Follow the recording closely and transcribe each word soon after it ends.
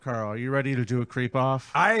Carl, are you ready to do a creep off?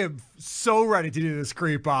 I am so ready to do this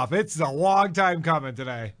creep off. It's a long time coming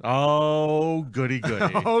today. Oh, goody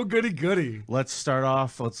goody. Oh, goody goody. Let's lead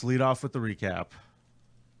off with the recap.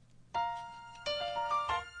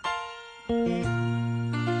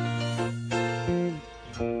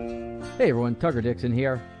 Hey everyone, Tucker Dixon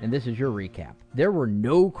here, and this is your recap. There were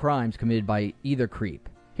no crimes committed by either creep.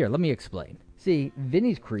 Here, let me explain. See,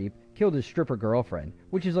 Vinny's creep killed his stripper girlfriend,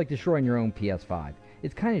 which is like destroying your own PS5.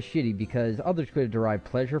 It's kind of shitty because others could have derived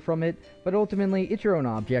pleasure from it, but ultimately it's your own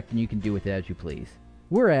object and you can do with it as you please.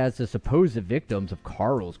 Whereas the supposed victims of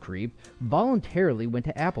Carl's creep voluntarily went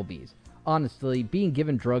to Applebee's. Honestly, being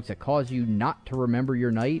given drugs that cause you not to remember your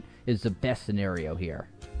night is the best scenario here.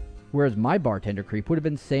 Whereas my bartender creep would have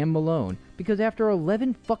been Sam Malone, because after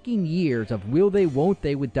 11 fucking years of will they won't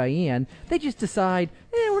they with Diane, they just decide,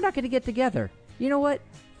 we're not going to get together. You know what?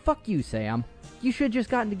 Fuck you, Sam. You should have just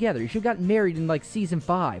gotten together. You should have gotten married in like season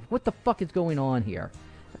 5. What the fuck is going on here?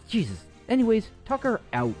 Jesus. Anyways, Tucker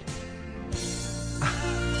out.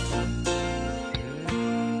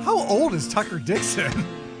 How old is Tucker Dixon?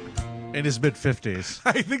 In his mid-50s.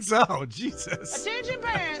 I think so. Jesus. Attention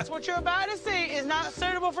parents, what you're about to see is not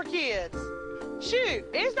suitable for kids. Shoot,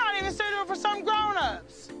 it's not even suitable for some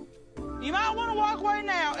grown-ups. You might want to walk away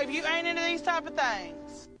now if you ain't into these type of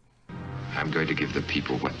things. I'm going to give the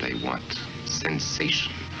people what they want.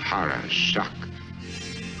 Sensation, horror, shock.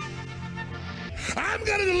 I'm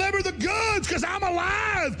going to deliver the goods because I'm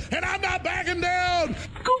alive and I'm not backing down.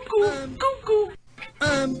 Cuckoo, cuckoo.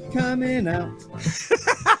 I'm coming out.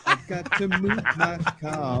 I've got to move my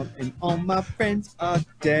car and all my friends are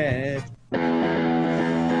dead.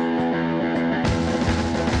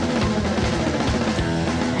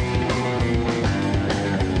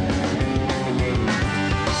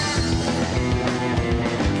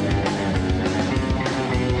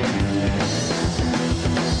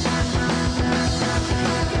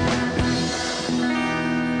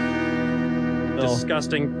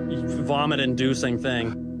 Disgusting, vomit-inducing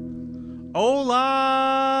thing.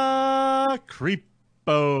 Hola,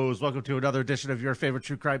 creepos. Welcome to another edition of your favorite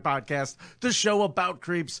true crime podcast, the show about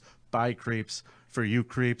creeps, by creeps, for you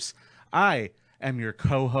creeps. I am your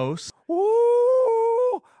co-host.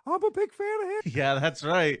 Ooh, I'm a big fan of him. Yeah, that's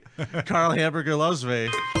right. Carl Hamburger loves me.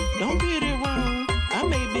 Don't get it wrong. I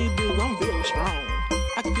may be big, I'm very strong.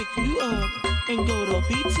 I can pick you up and go to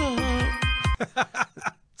Pizza Hut.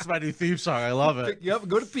 It's my new theme song. I love it. Yep,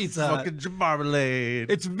 go to Pizza Hut. Fucking marmalade.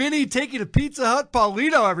 It's Vinny taking a Pizza Hut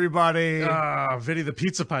Paulino, everybody. Vinny the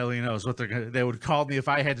Pizza Paulino is what they would call me if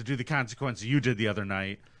I had to do the consequence you did the other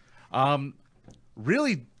night.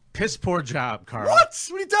 Really piss poor job, Carl. What?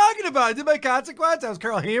 What are you talking about? I did my consequence. I was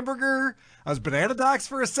Carl Hamburger. I was Banana Docs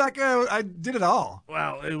for a second. I did it all.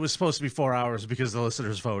 Well, it was supposed to be 4 hours because the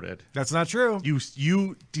listeners voted. That's not true.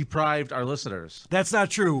 You deprived our listeners. That's not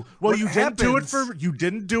true. Well, What you happens-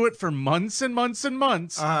 didn't do it for months and months and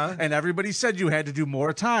months. And everybody said you had to do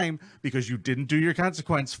more time because you didn't do your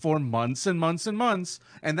consequence for months and months and months.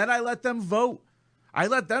 And then I let them vote. I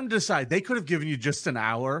let them decide. They could have given you just an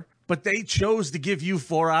hour, but they chose to give you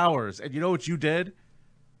 4 hours. And you know what you did?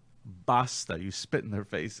 Basta, you spit in their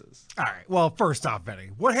faces. All right. Well, first off,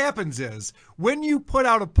 Benny, what happens is when you put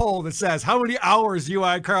out a poll that says how many hours you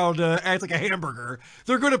want Carl to act like a hamburger,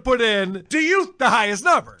 they're going to put in the highest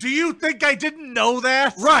number. Do you think I didn't know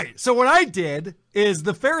that? Right. So what I did is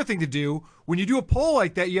the fair thing to do. When you do a poll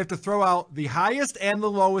like that, you have to throw out the highest and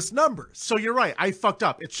the lowest numbers. So you're right. I fucked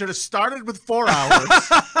up. It should have started with 4 hours.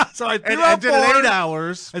 So I threw and out ended 4. at 8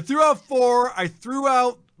 hours. I threw out 4. I threw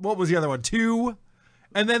out, what was the other one? 2.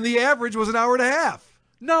 And then the average was an hour and a half.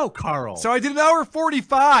 No, Carl. So I did an hour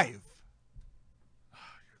 45. You're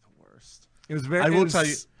the worst. It was very. I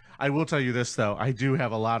will tell you this though. I do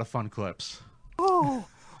have a lot of fun clips. Oh,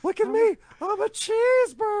 look at me! I'm a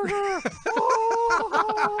cheeseburger.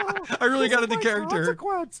 Oh, I really got into character.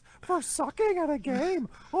 Consequence for sucking at a game.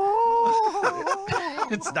 Oh,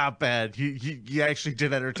 It's not bad. You actually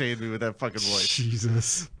did entertain me with that fucking voice.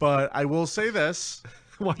 Jesus. But I will say this.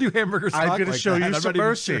 Why do hamburgers talk I'm going to like show that? you I'm some not even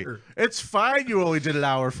mercy. sure. It's fine you only did an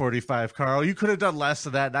hour 45, Carl. You could have done less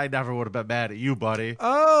than that, and I never would have been mad at you, buddy.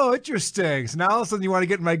 Oh, interesting. So now all of a sudden you want to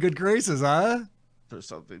get in my good graces, huh? There's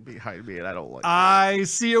something behind me, and I don't like I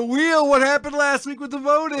see a wheel. What happened last week with the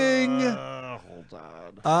voting? hold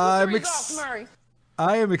on. I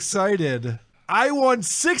am excited. I won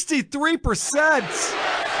 63%.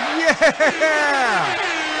 Yeah!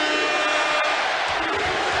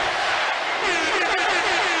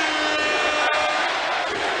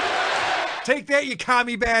 Take that, you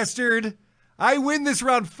commie bastard. I win this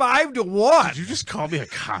round 5-1. Did you just call me a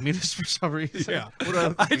communist for some reason?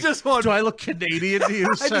 Yeah. I just want. Do I look Canadian to you,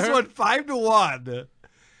 sir? I just won 5-1.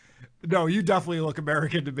 No, you definitely look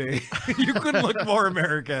American to me. You couldn't look more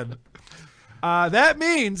American. That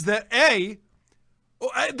means that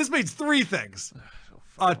this means three things.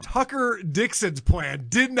 Tucker Dixon's plan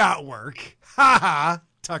did not work. Ha ha,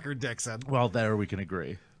 Tucker Dixon. Well, there we can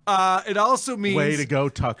agree. It also means... Way to go,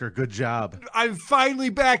 Tucker. Good job. I'm finally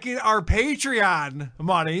back in our Patreon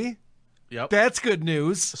money. Yep. That's good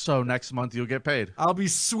news. So next month you'll get paid. I'll be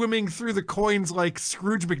swimming through the coins like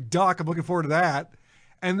Scrooge McDuck. I'm looking forward to that.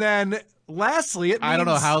 And then lastly, it means... I don't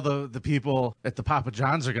know how the people at the Papa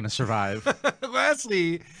John's are going to survive.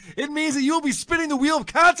 Lastly, it means that you'll be spinning the wheel of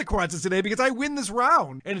consequences today because I win this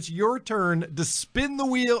round. And it's your turn to spin the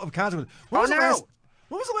wheel of consequences.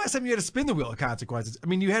 When was the last time you had to spin the wheel of consequences? I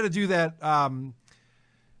mean, you had to do that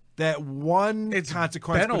that one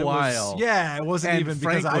consequence. It's been a while. It wasn't and even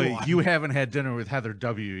frankly, because I won. you haven't had dinner with Heather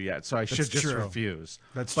W. yet, so I should just refuse.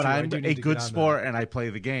 That's but true. I'm a good sport and I play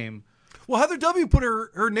the game. Well, Heather W. put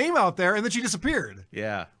her name out there, and then she disappeared.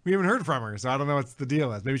 Yeah. We haven't heard from her, so I don't know what the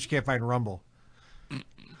deal is. Maybe she can't find Rumble.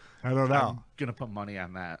 I don't know. I'm going to put money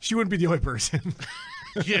on that. She wouldn't be the only person.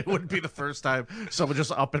 Yeah, it wouldn't be the first time someone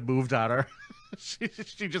just up and moved on her. She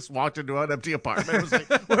just walked into an empty apartment and was like,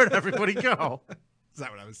 where'd everybody go? Is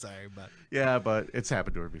that what I was saying? But yeah, but it's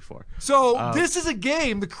happened to her before. So this is a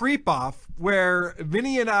game, the Creep Off, where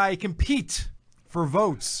Vinny and I compete for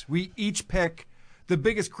votes. We each pick the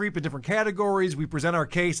biggest creep in different categories. We present our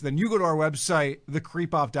case, and then you go to our website,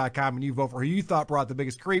 thecreepoff.com, and you vote for who you thought brought the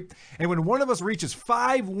biggest creep. And when one of us reaches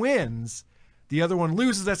 5 wins, the other one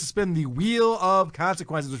loses. That's to spin the wheel of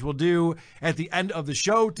consequences, which we'll do at the end of the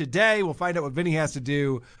show today. We'll find out what Vinny has to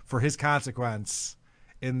do for his consequence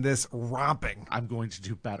in this romping. I'm going to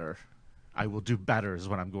do better. I will do better is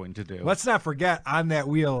what I'm going to do. Let's not forget, on that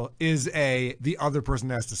wheel is the other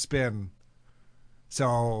person has to spin.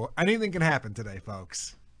 So anything can happen today,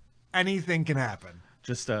 folks. Anything can happen.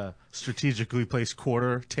 Just a strategically placed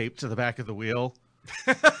quarter taped to the back of the wheel.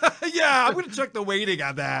 Yeah, I'm going to check the weighting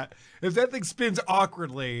on that. If that thing spins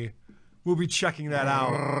awkwardly, we'll be checking that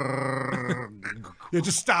out. It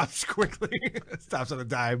just stops quickly. It stops on a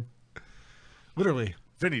dime. Literally.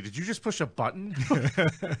 Vinny, did you just push a button?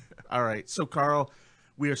 All right. So, Carl,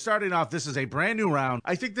 we are starting off. This is a brand new round.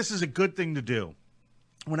 I think this is a good thing to do.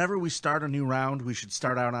 Whenever we start a new round, we should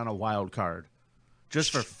start out on a wild card.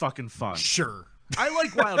 Just for fucking fun. Sure. I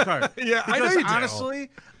like wild card. Yeah, I know you do.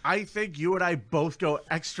 Honestly, I think you and I both go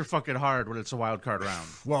extra fucking hard when it's a wild card round.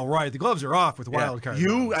 Well, right. The gloves are off with wild card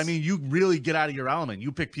rounds. I mean, you really get out of your element.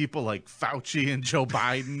 You pick people like Fauci and Joe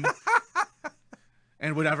Biden.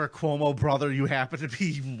 And whatever Cuomo brother you happen to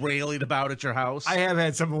be railing about at your house. I have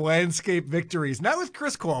had some landscape victories. Not with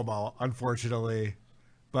Chris Cuomo, unfortunately.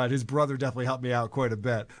 But his brother definitely helped me out quite a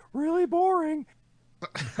bit. Really boring.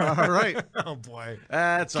 All right. Oh, boy.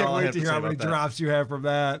 That's Can't all I wait have to hear how many drops you have from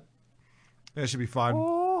that. That should be fun.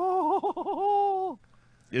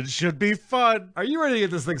 It should be fun. Are you ready to get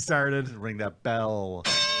this thing started? Ring that bell.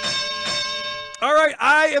 All right.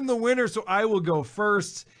 I am the winner, so I will go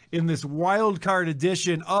first in this wild card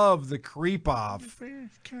edition of the Creep Off.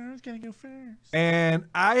 Carl's gonna go first. And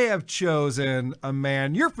I have chosen a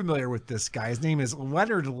man. You're familiar with this guy. His name is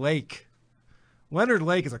Leonard Lake. Leonard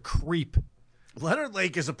Lake is a creep. Leonard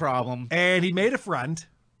Lake is a problem. And he made a friend.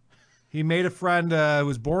 He made a friend who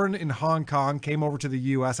was born in Hong Kong, came over to the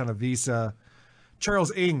U.S. on a visa.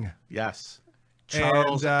 Charles Ng. Yes.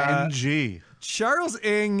 Charles Ng. Charles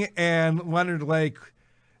Ng and Leonard Lake,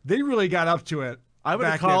 they really got up to it. I'm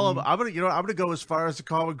gonna call him. I'm gonna go as far as to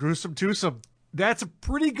call him gruesome twosome. That's a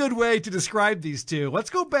pretty good way to describe these two.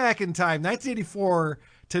 Let's go back in time, 1984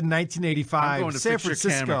 to 1985. I'm going to San fix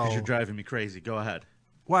Francisco. your camera because you're driving me crazy. Go ahead.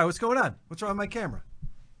 Why? What's going on? What's wrong with my camera?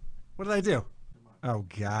 What did I do? Oh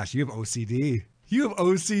gosh, you have OCD. You have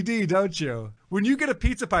OCD, don't you? When you get a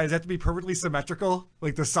pizza pie, does it have to be perfectly symmetrical?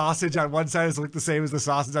 Like the sausage on one side is look the same as the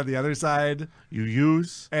sausage on the other side? You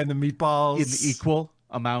use and the meatballs in equal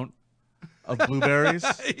amount of blueberries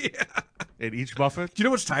in each muffin. Do you know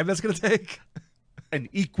how much time that's going to take? An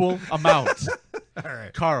equal amount. All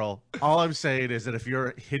right. Carl, all I'm saying is that if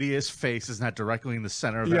your hideous face is not directly in the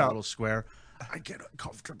center of that little square, I get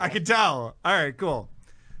uncomfortable. I can tell. All right, cool.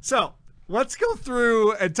 So let's go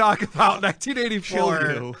through and talk about 1984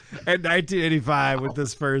 and 1985 with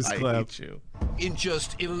this first clip. I hate you. In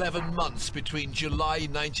just 11 months between July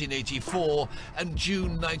 1984 and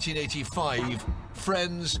June 1985,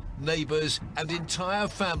 friends, neighbors, and entire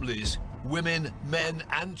families, women, men,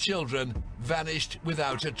 and children vanished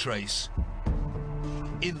without a trace.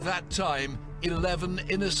 In that time, 11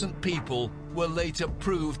 innocent people were later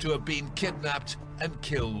proved to have been kidnapped and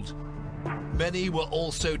killed. Many were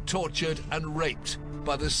also tortured and raped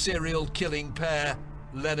by the serial killing pair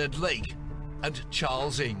Leonard Lake and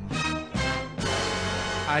Charles Ing.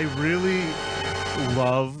 I really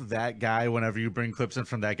love that guy whenever you bring clips in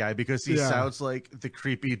from that guy because he sounds like the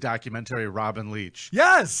creepy documentary Robin Leach.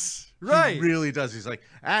 Yes, right. He really does. He's like,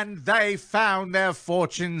 and they found their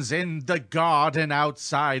fortunes in the garden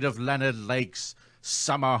outside of Leonard Lake's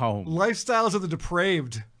summer home. Lifestyles of the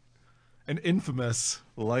depraved and infamous.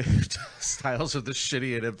 Lifestyles of the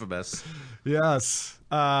shitty and infamous. Yes.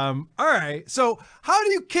 All right. So how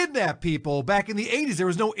do you kidnap people? Back in the 80s, there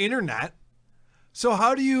was no internet. So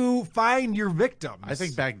how do you find your victims? I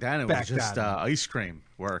think back then it was just ice cream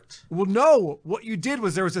worked. Well, no. What you did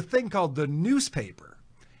was there was a thing called the newspaper.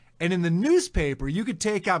 And in the newspaper, you could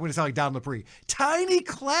take out, I'm going to sound like Don Lepre, tiny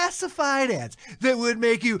classified ads that would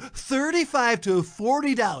make you $35 to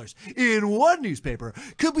 $40 in one newspaper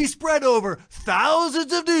could be spread over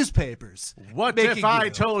thousands of newspapers. What if I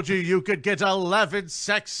told you you could get 11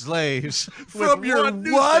 sex slaves from your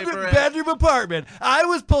one-bedroom apartment? I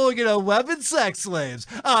was pulling in 11 sex slaves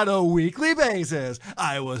on a weekly basis.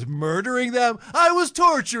 I was murdering them. I was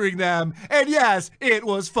torturing them. And yes, it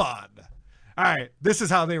was fun. All right, this is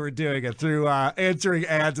how they were doing it, through answering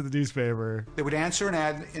ads in the newspaper. They would answer an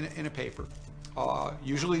ad in a paper.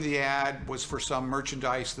 Usually the ad was for some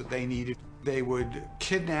merchandise that they needed. They would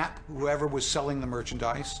kidnap whoever was selling the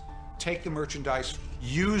merchandise, take the merchandise,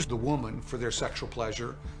 use the woman for their sexual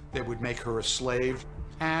pleasure. They would make her a slave,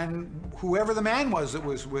 and whoever the man was that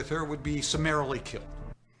was with her would be summarily killed.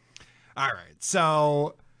 All right,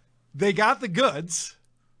 so they got the goods.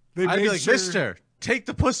 I'd be like, mister, take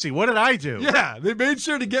the pussy. What did I do? Yeah, they made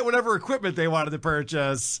sure to get whatever equipment they wanted to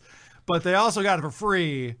purchase, but they also got it for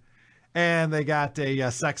free, and they got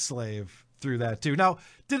a sex slave through that too. Now,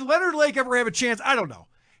 did Leonard Lake ever have a chance? I don't know.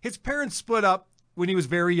 His parents split up when he was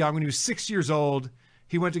very young. When he was 6 years old,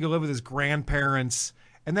 he went to go live with his grandparents,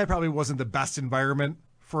 and that probably wasn't the best environment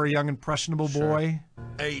for a young, impressionable boy.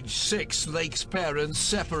 Age 6, Lake's parents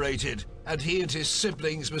separated, and he and his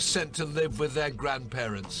siblings were sent to live with their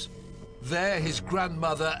grandparents. There, his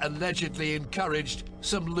grandmother allegedly encouraged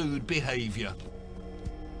some lewd behavior.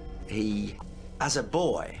 He, as a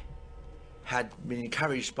boy, had been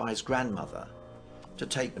encouraged by his grandmother to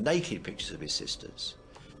take naked pictures of his sisters.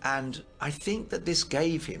 And I think that this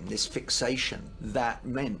gave him this fixation that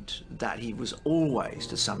meant that he was always,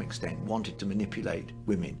 to some extent, wanted to manipulate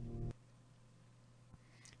women.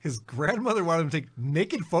 His grandmother wanted him to take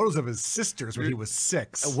naked photos of his sisters when he was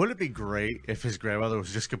 6. Wouldn't it be great if his grandmother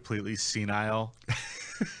was just completely senile?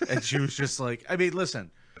 And she was just like, I mean, listen,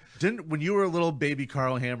 when you were a little baby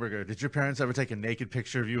Carl Hamburger, did your parents ever take a naked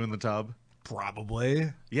picture of you in the tub?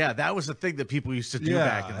 Probably. Yeah, that was the thing that people used to do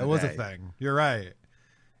back in the day. It was a thing. You're right.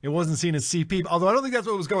 It wasn't seen as CP, although I don't think that's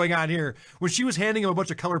what was going on here. When she was handing him a bunch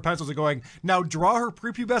of colored pencils and going, now draw her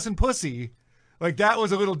prepubescent pussy, like that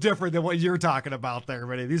was a little different than what you're talking about there,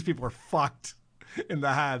 Vinny. These people are fucked in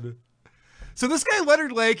the head. So this guy,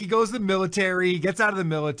 Leonard Lake, he goes to the military, he gets out of the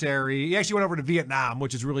military. He actually went over to Vietnam,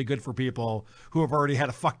 which is really good for people who have already had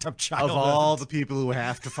a fucked up childhood. Of all the people who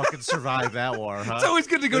have to fucking survive that war, huh? It's always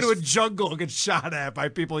good to go to a jungle and get shot at by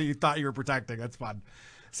people you thought you were protecting. That's fun.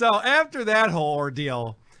 So after that whole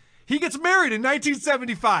ordeal, he gets married in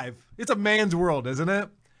 1975. It's a man's world, isn't it?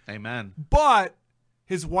 Amen. But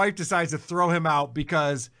his wife decides to throw him out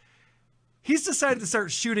because he's decided to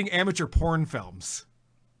start shooting amateur porn films.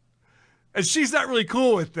 And she's not really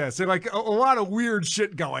cool with this. There's like a lot of weird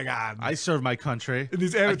shit going on. I serve my country. In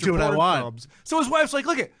these amateur porn films. So his wife's like,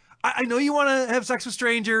 look, I know you want to have sex with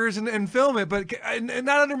strangers and film it, but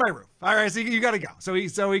not under my roof. All right, so you got to go. So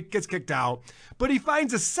he gets kicked out. But he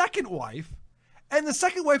finds a second wife, and the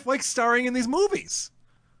second wife likes starring in these movies.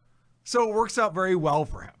 So it works out very well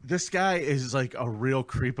for him. This guy is like a real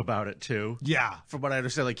creep about it too. Yeah. From what I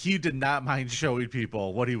understand, like he did not mind showing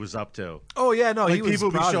people what he was up to. Oh yeah, no, like, he was people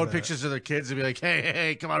would be showing of pictures of their kids and be like,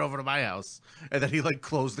 hey, come on over to my house. And then he like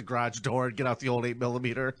closed the garage door and get out the old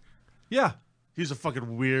 8mm. Yeah. He's a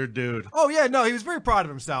fucking weird dude. Oh yeah, no, he was very proud of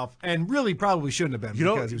himself and really probably shouldn't have been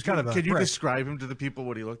because he was kind of a Can you prick. describe him to the people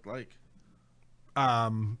what he looked like?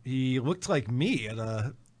 He looked like me, had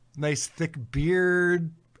a nice thick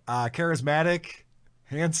beard, charismatic,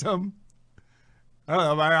 handsome. I don't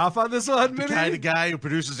know, am I off on this one, The Minnie? kind of guy who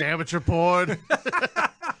produces amateur porn.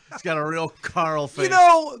 He's got a real Carl face. You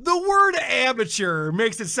know, the word amateur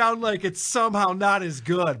makes it sound like it's somehow not as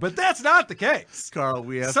good, but that's not the case. Carl,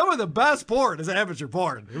 we have... Some of the best porn is amateur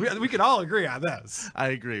porn. We can all agree on this. I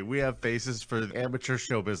agree. We have faces for amateur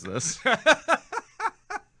show business.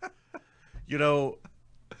 You know,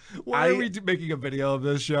 Why are we making a video of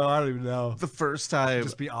this show? I don't even know. The first time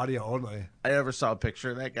just be audio only. I ever saw a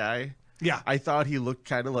picture of that guy. Yeah. I thought he looked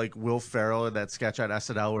kind of like Will Ferrell in that sketch on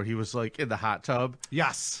SNL where he was like in the hot tub.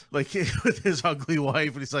 Yes. Like with his ugly wife,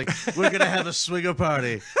 and he's like, we're going to have a swinger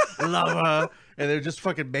party. Love her. And they're just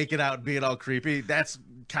fucking making out and being all creepy. That's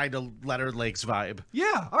kind of Leonard Lake's vibe.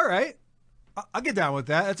 Yeah. All right. I'll get down with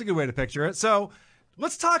that. That's a good way to picture it. So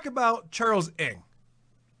let's talk about Charles Ng.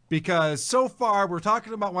 Because so far we're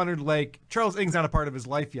talking about Leonard Lake. Charles Ng's not a part of his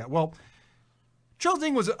life yet. Well, Charles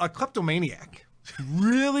Ng was a kleptomaniac. He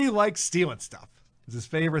really liked stealing stuff. It was his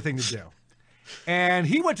favorite thing to do. And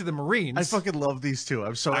he went to the Marines. I fucking love these two.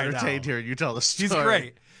 I'm so entertained hearing you tell the story. He's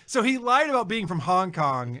great. So he lied about being from Hong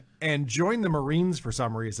Kong and joined the Marines for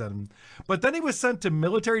some reason. But then he was sent to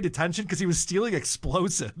military detention because he was stealing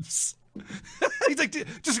explosives. He's like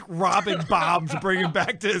just robbing bombs and bringing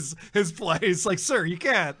back to his place. Like, sir, you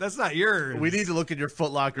can't. That's not yours. We need to look at your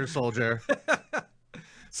Foot Locker, soldier.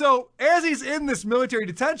 So as he's in this military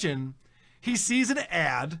detention, he sees an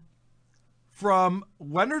ad from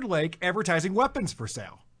Leonard Lake advertising weapons for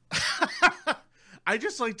sale. I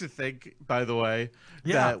just like to think, by the way,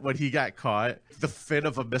 that when he got caught, the fin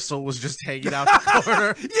of a missile was just hanging out the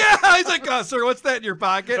corner. Yeah, he's like, oh, sir, what's that in your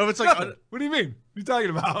pocket? Oh, it's like, what do you mean? What are you talking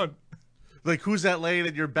about? Like, who's that laying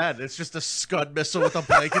in your bed? It's just a Scud missile with a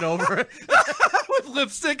blanket over it. With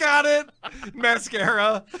lipstick on it,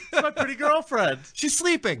 mascara. It's my pretty girlfriend. She's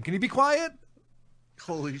sleeping. Can you be quiet?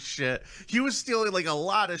 Holy shit. He was stealing like a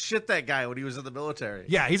lot of shit, that guy, when he was in the military.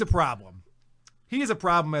 Yeah, he's a problem. He is a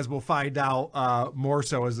problem, as we'll find out more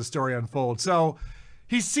so as the story unfolds. So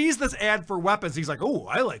he sees this ad for weapons. He's like, oh,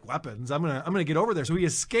 I like weapons. I'm gonna get over there. So he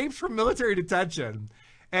escapes from military detention,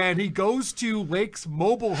 and he goes to Lake's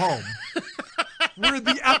mobile home, where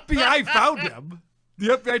the FBI found him.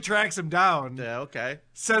 The FBI tracks him down. Yeah, okay.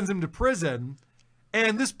 Sends him to prison.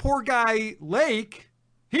 And this poor guy, Lake,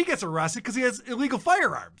 he gets arrested because he has illegal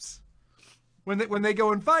firearms when they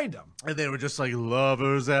go and find him. And they were just like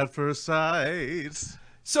lovers at first sight.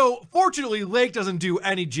 So fortunately, Lake doesn't do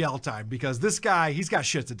any jail time because this guy, he's got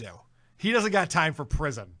shit to do. He doesn't got time for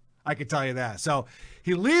prison. I can tell you that. So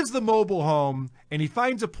he leaves the mobile home and he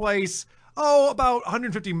finds a place, about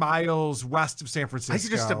 150 miles west of San Francisco. I can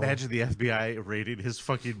just imagine the FBI raiding his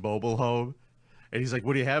fucking mobile home. And he's like,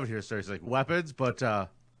 what do you have here, sir? He's like, weapons, but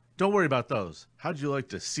don't worry about those. How'd you like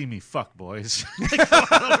to see me fuck, boys?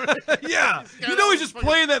 Yeah. You know, he's just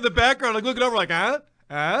playing that in the background, like looking over like,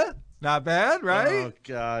 huh? Not bad, right? Oh,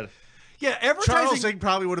 God. Yeah, advertising. Charles Ng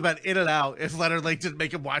probably would have been in and out if Leonard Lake didn't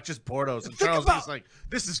make him watch his pornos. And Charles Ng's like,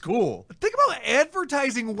 this is cool. Think about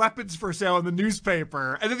advertising weapons for sale in the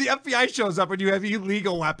newspaper, and then the FBI shows up and you have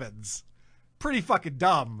illegal weapons. Pretty fucking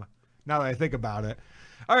dumb, now that I think about it.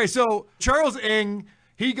 All right, so Charles Ng,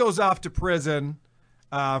 he goes off to prison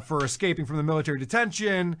for escaping from the military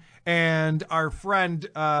detention, and our friend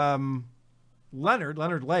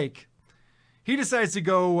Leonard Lake, he decides to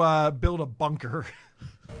go build a bunker.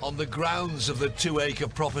 On the grounds of the 2-acre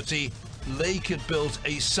property, Lake had built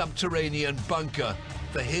a subterranean bunker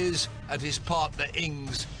for his and his partner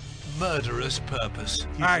Ng's murderous purpose.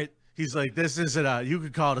 All right. He's like, this isn't you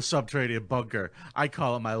could call it a subterranean bunker. I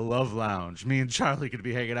call it my love lounge. Me and Charlie could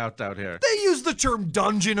be hanging out down here. They use the term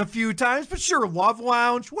dungeon a few times, but sure, love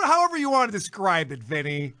lounge. However you want to describe it,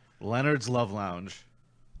 Vinny. Leonard's love lounge.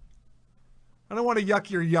 I don't want to yuck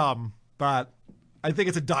your yum, but I think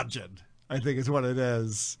it's a dungeon. I think is what it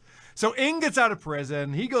is. So Ng gets out of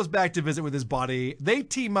prison. He goes back to visit with his buddy. They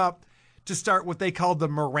team up to start what they call the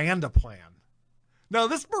Miranda Plan. Now,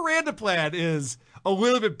 this Miranda Plan is a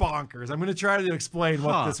little bit bonkers. I'm going to try to explain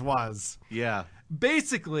what this was. Yeah.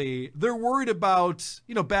 Basically, they're worried about,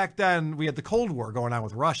 back then we had the Cold War going on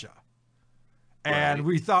with Russia. And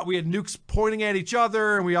we thought we had nukes pointing at each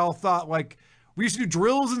other, and we all thought, like, we used to do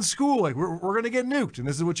drills in school. Like, we're going to get nuked, and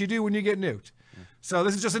this is what you do when you get nuked. So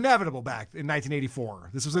this is just inevitable back in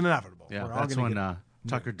 1984. This was inevitable. Yeah, that's when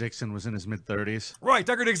Tucker Dixon was in his mid-30s. Right,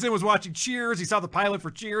 Tucker Dixon was watching Cheers. He saw the pilot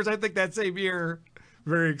for Cheers, I think, that same year.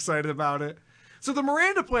 Very excited about it. So the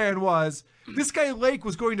Miranda Plan was, this guy Lake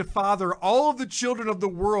was going to father all of the children of the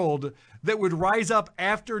world that would rise up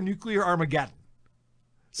after nuclear Armageddon.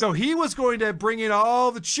 So he was going to bring in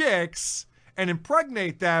all the chicks and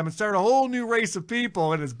impregnate them and start a whole new race of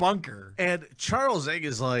people in his bunker. And Charles Ng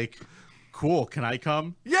is like, cool, can I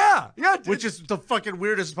come? Yeah. Which is the fucking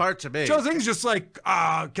weirdest part to me. Charles Ng's just like,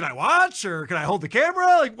 can I watch or can I hold the camera?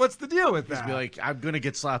 Like, what's the deal with that? He's be like, I'm going to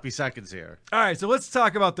get sloppy seconds here. All right, so let's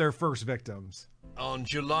talk about their first victims. On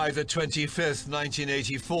July the 25th,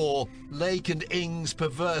 1984, Lake and Ng's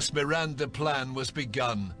perverse Miranda Plan was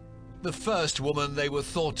begun. The first woman they were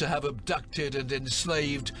thought to have abducted and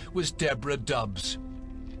enslaved was Deborah Dubbs.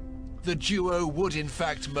 The duo would in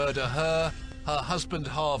fact murder her husband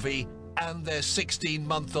Harvey, and their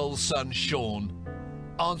 16-month-old son Sean.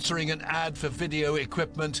 Answering an ad for video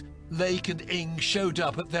equipment, Lake and Ing showed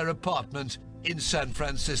up at their apartment in San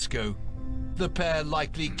Francisco. The pair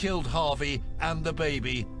likely killed Harvey and the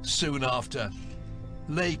baby soon after.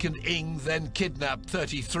 Lake and Ing then kidnapped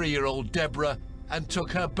 33-year-old Deborah and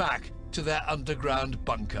took her back to their underground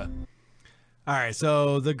bunker. All right,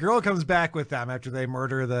 so the girl comes back with them after they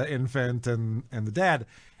murder the infant and the dad.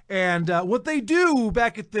 And what they do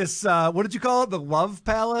back at this, what did you call it? The Love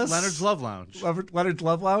Palace? Leonard's Love Lounge. Leonard's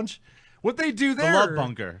Love Lounge? What they do there... The Love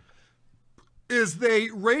Bunker. ...is they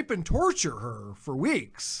rape and torture her for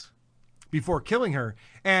weeks before killing her.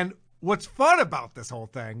 And what's fun about this whole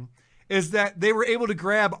thing is that they were able to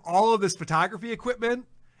grab all of this photography equipment,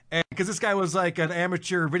 and because this guy was like an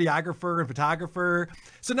amateur videographer and photographer.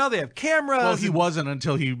 So now they have cameras. Well, he wasn't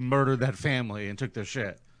until he murdered that family and took their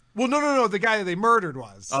shit. Well, no. The guy that they murdered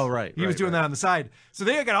was. Oh, right. He was doing that on the side. So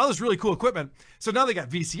they got all this really cool equipment. So now they got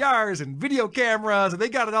VCRs and video cameras, and they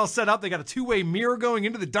got it all set up. They got a two-way mirror going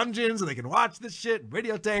into the dungeons, and they can watch this shit and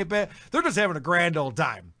videotape it. They're just having a grand old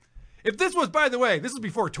time. If this was, by the way, this was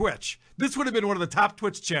before Twitch. This would have been one of the top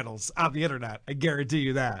Twitch channels on the internet. I guarantee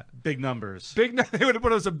you that. Big numbers. They would have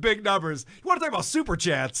put up some big numbers. You want to talk about super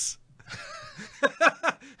chats?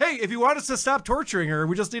 Hey, if you want us to stop torturing her,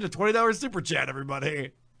 we just need a $20 super chat,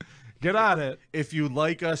 everybody. Get on it. If you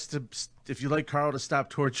like Carl to stop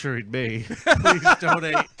torturing me, please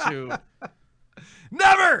donate to.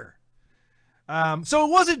 Never. So it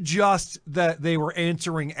wasn't just that they were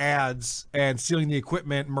answering ads and stealing the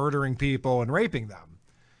equipment, murdering people, and raping them.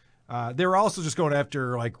 They were also just going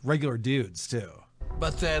after like regular dudes too.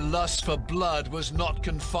 But their lust for blood was not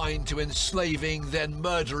confined to enslaving, then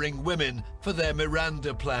murdering women for their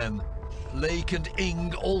Miranda plan. Lake and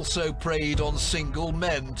Ing also preyed on single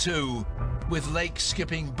men too. With Lake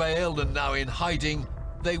skipping bail and now in hiding,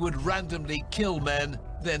 they would randomly kill men,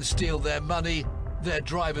 then steal their money, their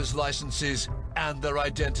driver's licenses, and their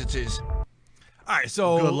identities. All right,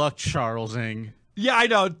 so good luck, Charles Ing. Yeah, I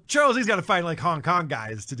know. Charles, he's got to find like Hong Kong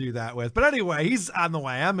guys to do that with. But anyway, he's on the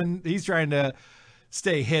lam and he's trying to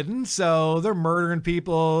stay hidden. So they're murdering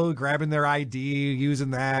people, grabbing their ID,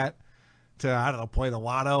 using that to, I don't know, play the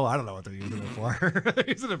lotto. I don't know what they're using it for. They're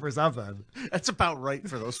using it for something. That's about right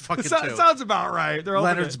for those fucking two. Sounds about right.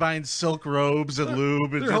 Leonard's buying silk robes and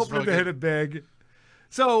lube. And they're hoping to hit it big.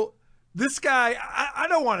 So this guy, I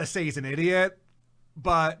don't want to say he's an idiot,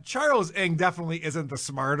 but Charles Ing definitely isn't the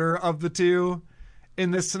smarter of the two in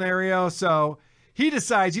this scenario. So he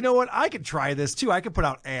decides, you know what, I could try this too. I could put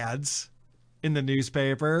out ads in the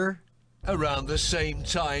newspaper. Around the same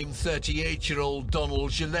time, 38-year-old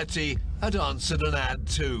Donald Giletti had answered an ad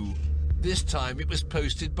too. This time it was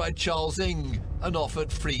posted by Charles Ing and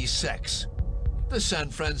offered free sex. The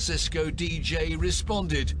San Francisco DJ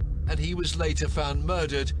responded, and he was later found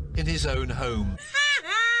murdered in his own home.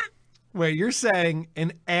 Wait, you're saying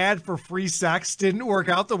an ad for free sex didn't work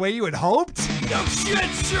out the way you had hoped? No shit,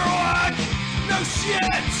 Sherlock! No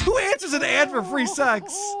shit! Who answers an ad for free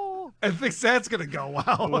sex and thinks that's going to go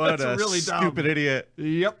well? What that's a really stupid idiot.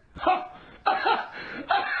 Yep.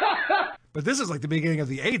 But this is like the beginning of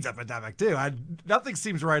the AIDS epidemic, too. Nothing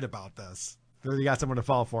seems right about this. You got someone to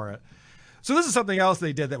fall for it. So this is something else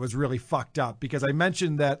they did that was really fucked up, because I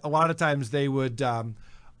mentioned that a lot of times they would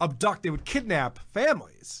abduct, they would kidnap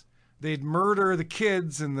families. They'd murder the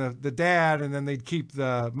kids and the dad, and then they'd keep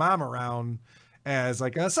the mom around as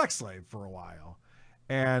like a sex slave for a while.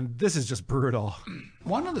 And this is just brutal.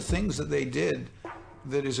 One of the things that they did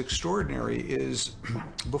that is extraordinary is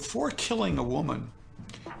before killing a woman,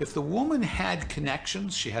 if the woman had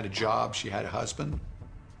connections, she had a job, she had a husband,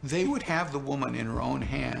 they would have the woman in her own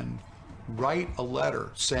hand write a letter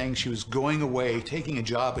saying she was going away, taking a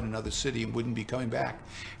job in another city and wouldn't be coming back.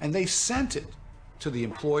 And they sent it to the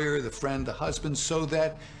employer, the friend, the husband, so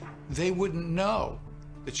that they wouldn't know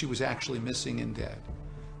that she was actually missing and dead.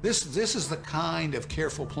 This is the kind of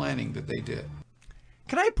careful planning that they did.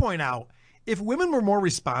 Can I point out, if women were more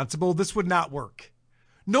responsible, this would not work.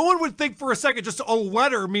 No one would think for a second just a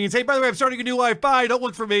letter means, hey, by the way, I'm starting a new life. Bye, don't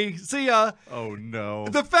look for me. See ya. Oh, no.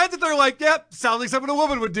 The fact that they're like, yep, sounds like something a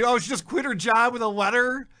woman would do. Oh, she just quit her job with a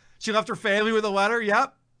letter. She left her family with a letter.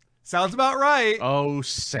 Yep. Sounds about right. Oh,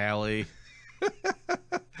 Sally.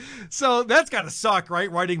 So that's got to suck, right?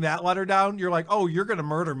 Writing that letter down. You're like, oh, you're going to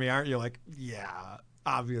murder me, aren't you? Like, yeah,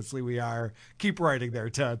 obviously we are. Keep writing there,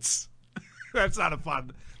 toots. That's not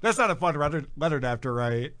That's not a fun letter to have to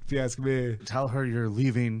write, if you ask me. Tell her you're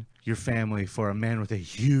leaving your family for a man with a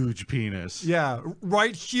huge penis. Yeah,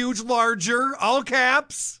 write huge larger, all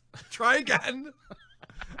caps. Try again.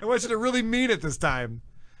 I want you to really mean it this time.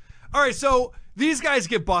 All right, so these guys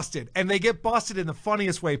get busted, and they get busted in the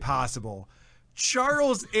funniest way possible.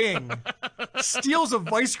 Charles Ng steals a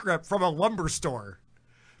vice grip from a lumber store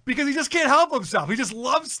because he just can't help himself. He just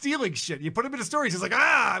loves stealing shit. You put him in a store, he's just like,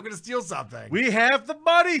 I'm going to steal something. We have the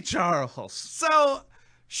money, Charles. So,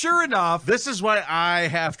 sure enough. This is why I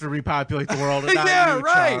have to repopulate the world and not yeah, you,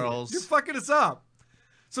 right. Charles. You're fucking us up.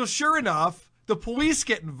 So, sure enough, the police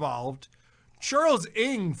get involved. Charles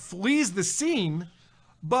Ng flees the scene,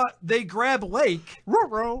 but they grab Lake.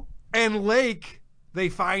 And Lake, they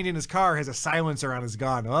find in his car, has a silencer on his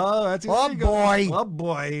gun. Oh, that's his boy. Oh,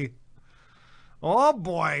 boy. Oh,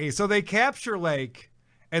 boy. So they capture Lake,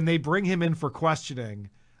 and they bring him in for questioning.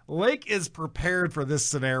 Lake is prepared for this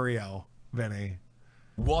scenario, Vinny.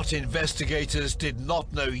 What investigators did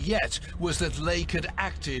not know yet was that Lake had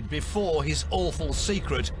acted before his awful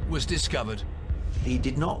secret was discovered. He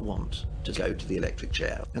did not want to go to the electric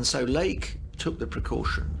chair, and so Lake took the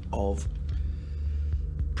precaution of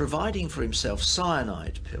providing for himself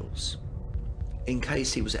cyanide pills in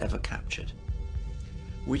case he was ever captured,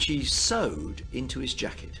 which he sewed into his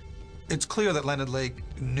jacket. It's clear that Leonard Lake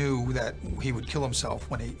knew that he would kill himself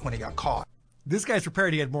when he got caught. This guy's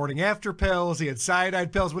prepared. He had morning after pills. He had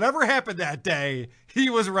cyanide pills. Whatever happened that day,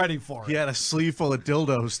 he was ready for it. He had a sleeve full of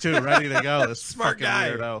dildos, too, ready to go. This Smart fucking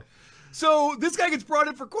guy. weirdo. So this guy gets brought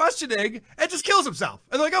in for questioning and just kills himself.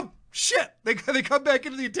 And they're like, oh, shit. They come back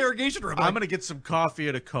into the interrogation room. I'm going to get some coffee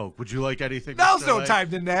and a Coke. Would you like anything? Now's Mr. no Lake?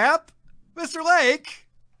 time to nap. Mr. Lake,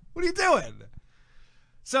 what are you doing?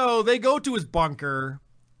 So they go to his bunker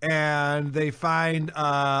and they find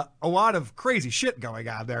a lot of crazy shit going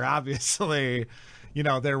on there. Obviously, you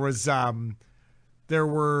know, there were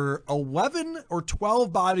 11 or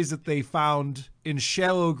 12 bodies that they found in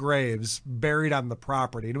shallow graves buried on the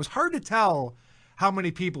property. And it was hard to tell how many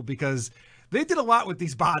people because they did a lot with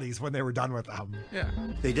these bodies when they were done with them. Yeah.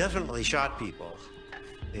 They definitely shot people.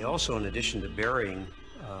 They also, in addition to burying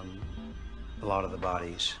a lot of the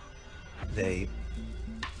bodies, they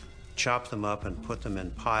chopped them up and put them in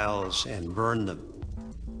piles and burned them.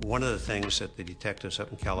 One of the things that the detectives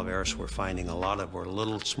up in Calaveras were finding a lot of were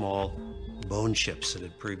little small bone chips that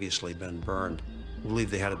had previously been burned. I believe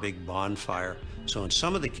they had a big bonfire. So in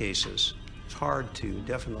some of the cases, it's hard to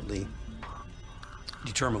definitely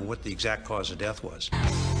determine what the exact cause of death was.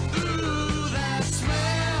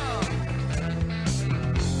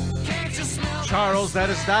 Charles, that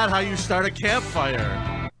is not how you start a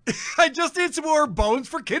campfire. I just need some more bones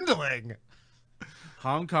for kindling.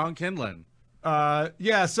 Hong Kong kindling.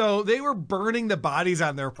 Yeah, so they were burning the bodies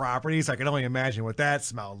on their properties. I can only imagine what that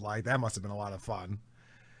smelled like. That must have been a lot of fun.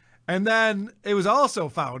 And then it was also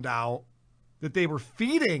found out that they were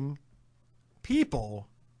feeding people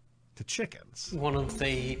to chickens. One of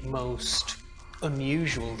the most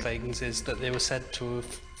unusual things is that they were said to have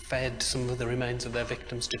fed some of the remains of their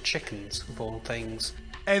victims to chickens, of all things.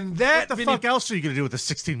 And that what the fuck else are you going to do with a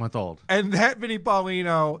 16-month-old? And that, Vinny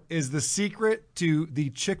Paulino, is the secret to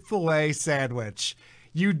the Chick-fil-A sandwich.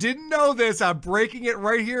 You didn't know this. I'm breaking it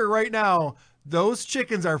right here, right now. Those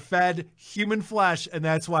chickens are fed human flesh, and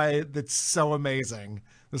that's why it's so amazing.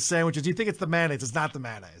 The sandwiches, you think it's the mayonnaise. It's not the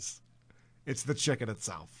mayonnaise. It's the chicken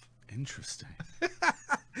itself. Interesting.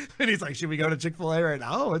 And he's like, should we go to Chick-fil-A right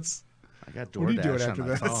now? I got What are you doing DoorDash after on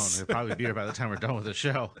my this? phone. It'll probably be here by the time we're done with the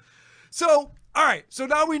show. So, all right. So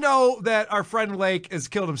now we know that our friend Lake has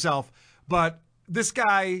killed himself, but this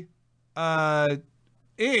guy,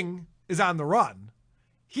 Ng, is on the run.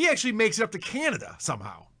 He actually makes it up to Canada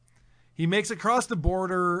somehow. He makes it across the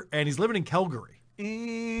border, and he's living in Calgary.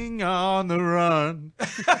 Ng on the run.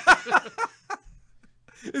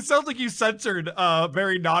 It sounds like you censored a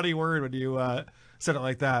very naughty word when you said it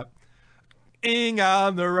like that. Ng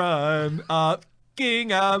on the run.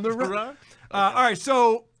 King on the run. All right,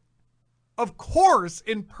 so of course,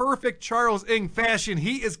 in perfect Charles Ng fashion,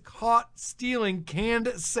 he is caught stealing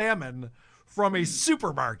canned salmon from a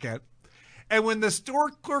supermarket. And when the store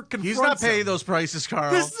clerk confronts He's not paying him, those prices,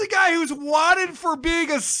 Carl. this is the guy who's wanted for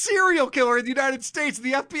being a serial killer in the United States.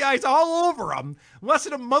 The FBI's all over him. Less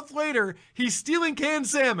than a month later, he's stealing canned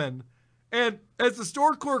salmon. And as the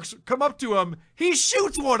store clerks come up to him, he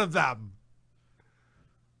shoots one of them.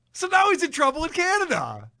 So now he's in trouble in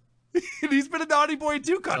Canada. And he's been a naughty boy in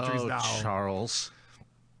 2 countries now. Charles.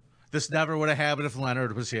 This never would have happened if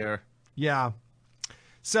Leonard was here. Yeah.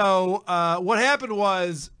 So what happened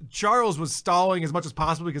was Charles was stalling as much as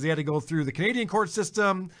possible because he had to go through the Canadian court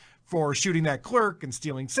system for shooting that clerk and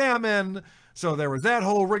stealing salmon. So there was that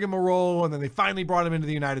whole rigmarole, and then they finally brought him into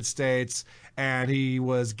the United States, and he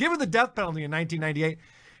was given the death penalty in 1998.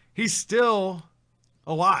 He's still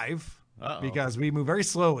alive because we move very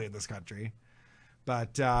slowly in this country.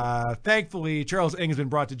 But thankfully, Charles Ng has been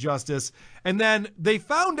brought to justice. And then they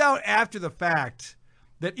found out after the fact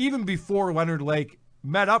that even before Leonard Lake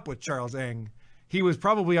met up with Charles Ng, he was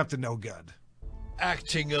probably up to no good.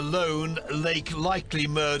 Acting alone, Lake likely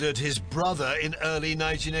murdered his brother in early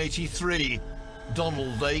 1983.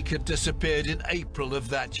 Donald Lake had disappeared in April of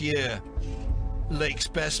that year. Lake's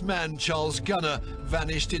best man, Charles Gunner,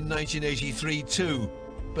 vanished in 1983 too,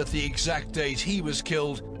 but the exact date he was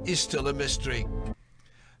killed is still a mystery.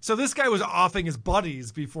 So this guy was offing his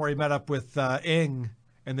buddies before he met up with Ng,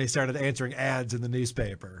 and they started answering ads in the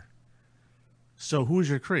newspaper. So who's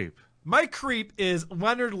your creep? My creep is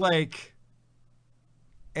Leonard Lake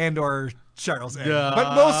and or Charles Ng.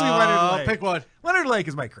 But mostly Leonard Lake. Pick one. Leonard Lake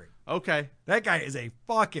is my creep. Okay. That guy is a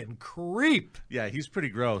fucking creep. Yeah, he's pretty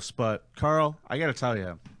gross. But, Carl, I got to tell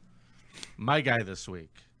you, my guy this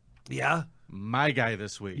week. Yeah? My guy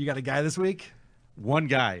this week. You got a guy this week? One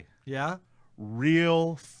guy. Yeah?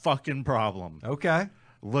 Real fucking problem. Okay.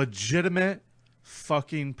 Legitimate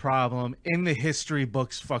fucking problem. In the history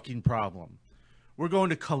books fucking problem. We're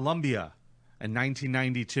going to Colombia in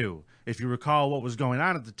 1992. If you recall what was going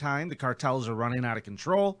on at the time, the cartels are running out of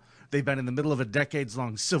control. They've been in the middle of a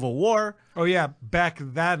decades-long civil war. Oh, yeah. Back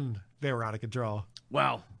then, they were out of control.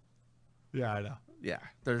 Well. Yeah, I know. Yeah.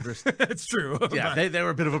 They're just, it's true. Yeah, they were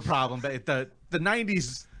a bit of a problem. But the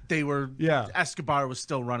 90s, they were... Yeah. Escobar was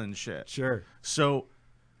still running shit. Sure. So,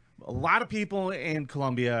 a lot of people in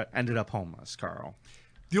Colombia ended up homeless, Carl.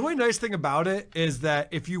 The only nice thing about it is that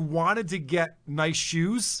if you wanted to get nice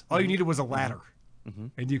shoes, all you needed was a ladder. Mm-hmm.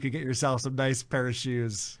 And you could get yourself some nice pair of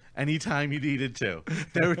shoes. Anytime you needed to.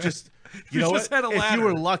 They were just, you know just what? Had a if ladder. you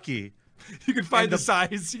were lucky. You could find the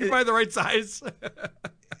size. You could find the right size.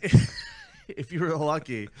 If you were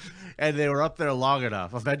lucky and they were up there long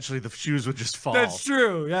enough, eventually the shoes would just fall. That's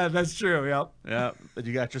true. Yeah, that's true. Yep. Yeah. And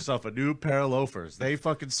you got yourself a new pair of loafers. They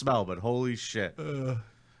fucking smell, but holy shit.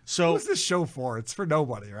 So what's this show for? It's for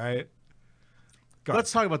nobody, right?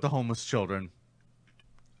 Let's talk about the homeless children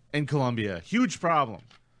in Colombia. Huge problem.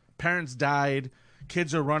 Parents died.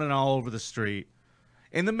 Kids are running all over the street.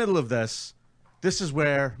 In the middle of this is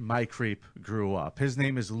where my creep grew up. His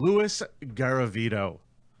name is Luis Garavito.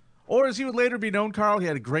 Or as he would later be known, Carl, he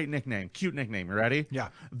had a great nickname. Cute nickname. You ready? Yeah.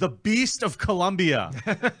 The Beast of Colombia.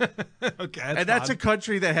 Okay. That's a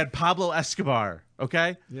country that had Pablo Escobar.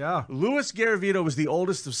 Okay? Yeah. Luis Garavito was the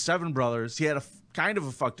oldest of 7 brothers. He had a kind of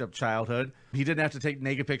a fucked up childhood. He didn't have to take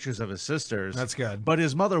naked pictures of his sisters. That's good. But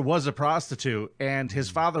his mother was a prostitute, and his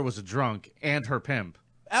father was a drunk and her pimp.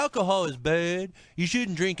 Alcohol is bad. You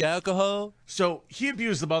shouldn't drink alcohol. So he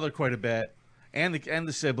abused the mother quite a bit. And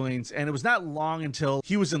the siblings, and it was not long until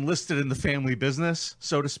he was enlisted in the family business,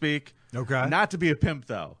 so to speak. Okay. Not to be a pimp,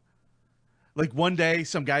 though. Like one day,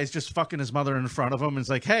 some guy's just fucking his mother in front of him and is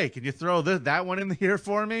like, hey, can you throw that one in here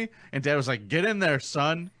for me? And Dad was like, get in there,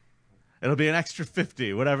 son. It'll be an extra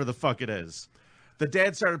 50, whatever the fuck it is. The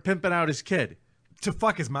dad started pimping out his kid. To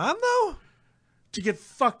fuck his mom, though? To get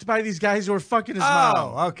fucked by these guys who are fucking his mom.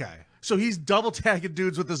 Oh, okay. So he's double tagging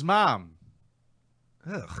dudes with his mom.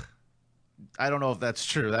 Ugh. I don't know if that's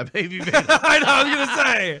true. That may be made I know, I was going to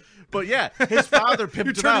say. But yeah, his father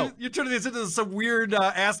pimped him out. You're turning this into some weird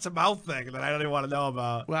ass-to-mouth thing that I don't even want to know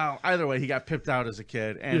about. Well, either way, he got pimped out as a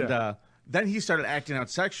kid. And then he started acting out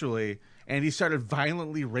sexually, and he started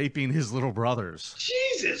violently raping his little brothers.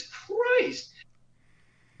 Jesus Christ.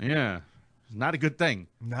 Yeah. Not a good thing.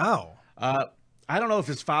 No. I don't know if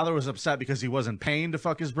his father was upset because he wasn't paying to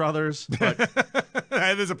fuck his brothers, but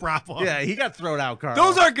that is a problem. Yeah, he got thrown out, Carl.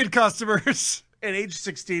 Those aren't good customers. At age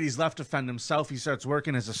 16, he's left to fend himself. He starts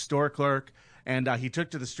working as a store clerk, and he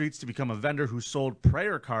took to the streets to become a vendor who sold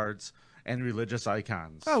prayer cards and religious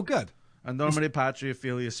icons. Oh, good. A Nomine Patria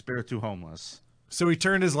Filia Spiritu Homeless. So he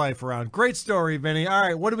turned his life around. Great story, Vinny. All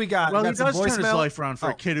right, what do we got? Well, got he does turn his voicemail? life around for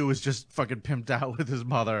a kid who was just fucking pimped out with his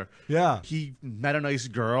mother. Yeah. He met a nice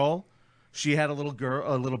girl. She had a little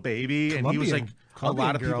baby, and he was like, a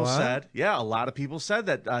lot of people said, a lot of people said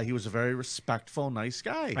that he was a very respectful, nice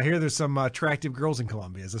guy. I hear there's some attractive girls in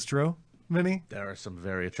Colombia. Is this true, Vinny? There are some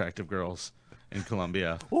very attractive girls in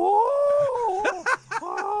Colombia.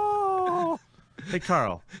 Hey,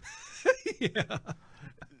 Carl. Yeah.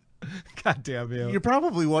 God damn you. You're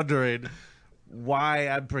probably wondering why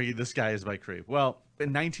I'm bringing this guy as my creep. Well,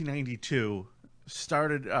 in 1992,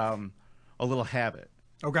 started a little habit.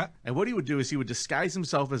 Okay. And what he would do is he would disguise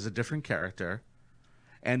himself as a different character,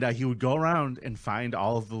 And he would go around and find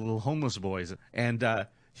all of the little homeless boys, and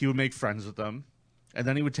he would make friends with them, and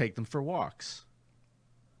then he would take them for walks.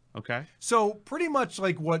 Okay? So pretty much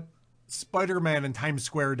like what Spider-Man in Times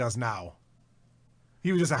Square does now.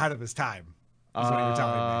 He was just ahead of his time. Is what you were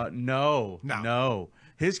telling me. No.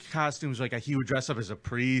 His costumes, like he would dress up as a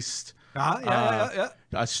priest, yeah.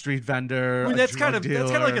 a street vendor. I mean, that's kind of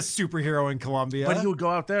dealer. like a superhero in Colombia. But he would go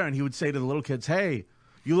out there and he would say to the little kids, "Hey,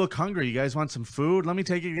 you look hungry. You guys want some food? Let me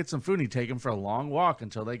take you to get some food." And he'd take them for a long walk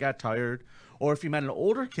until they got tired. Or if he met an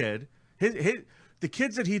older kid, the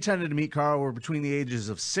kids that he tended to meet, Carl, were between the ages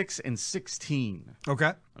of 6 and 16.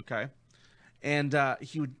 Okay. And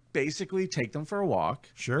he would basically take them for a walk.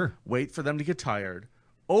 Sure. Wait for them to get tired,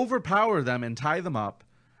 overpower them, and tie them up.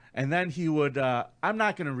 And then he would, I'm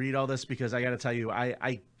not going to read all this because I got to tell you,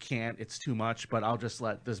 I can't. It's too much, but I'll just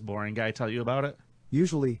let this boring guy tell you about it.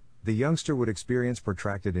 Usually, the youngster would experience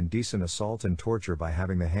protracted indecent assault and torture by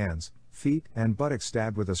having the hands, feet, and buttocks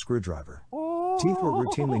stabbed with a screwdriver. Teeth were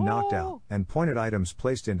routinely knocked out, and pointed items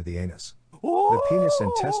placed into the anus. The penis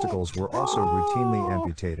and testicles were also routinely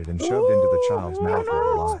amputated and shoved into the child's mouth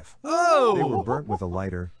while alive. They were burnt with a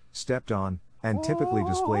lighter, stepped on, and typically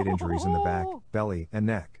displayed injuries in the back, belly, and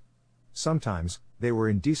neck. Sometimes, they were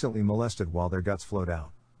indecently molested while their guts flowed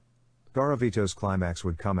out. Garavito's climax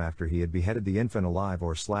would come after he had beheaded the infant alive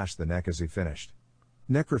or slashed the neck as he finished.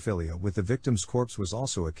 Necrophilia with the victim's corpse was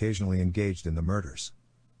also occasionally engaged in the murders.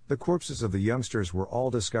 The corpses of the youngsters were all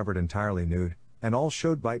discovered entirely nude, and all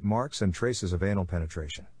showed bite marks and traces of anal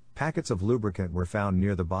penetration. Packets of lubricant were found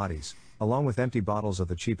near the bodies, along with empty bottles of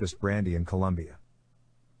the cheapest brandy in Colombia.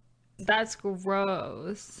 That's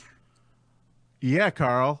gross. Yeah,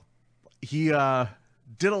 Carl. He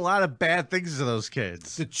did a lot of bad things to those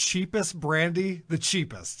kids. The cheapest brandy? The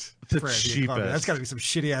cheapest. The brandy in cheapest. Colombia. That's got to be some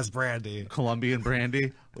shitty-ass brandy. Colombian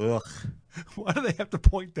brandy? Ugh. Why do they have to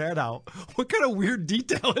point that out? What kind of weird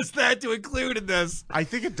detail is that to include in this? I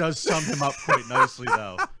think it does sum him up quite nicely,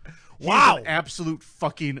 though. Wow. He's an absolute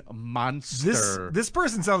fucking monster. This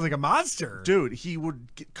person sounds like a monster. Dude, he would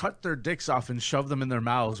cut their dicks off and shove them in their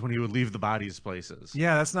mouths when he would leave the bodies places.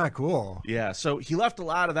 Yeah, that's not cool. Yeah, so he left a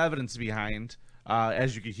lot of evidence behind.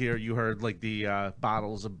 As you could hear, you heard like the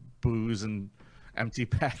bottles of booze and empty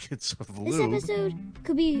packets of lube. This episode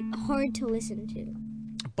could be hard to listen to.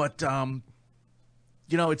 But,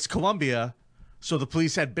 it's Colombia, so the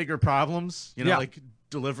police had bigger problems, like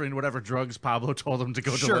delivering whatever drugs Pablo told them to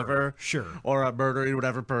go deliver. Sure. Or murdering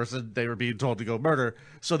whatever person they were being told to go murder.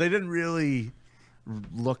 So they didn't really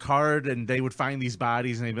look hard, and they would find these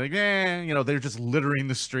bodies, and they'd be like, they're just littering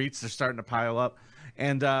the streets. They're starting to pile up.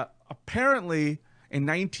 And apparently, in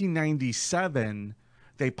 1997,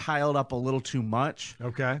 they piled up a little too much.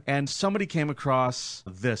 Okay. And somebody came across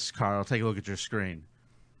this, Carl. Take a look at your screen.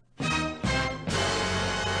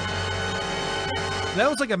 That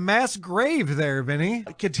was like a mass grave there, Vinny.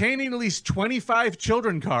 Containing at least 25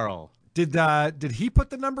 children, Carl. Did he put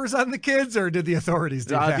the numbers on the kids, or did the authorities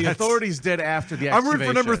do that? The authorities did after the I'm excavation. rooting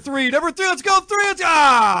for number 3. Number 3, let's go 3.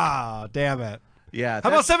 Ah, damn it. Yeah. How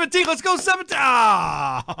about 17? Let's go 17.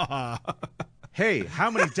 Ah. Hey, how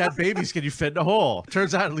many dead babies can you fit in a hole?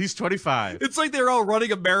 Turns out at least 25. It's like they're all running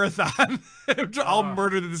a marathon, all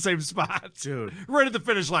murdered in the same spot. Dude. Right at the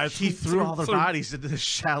finish line. He threw all their bodies into this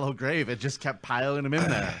shallow grave and just kept piling them in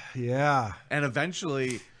there. Yeah. And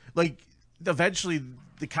eventually the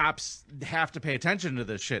cops have to pay attention to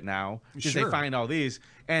this shit now because they find all these.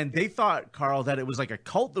 And they thought, Carl, that it was like a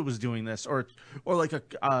cult that was doing this or like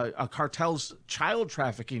a cartel's child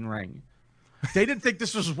trafficking ring. They didn't think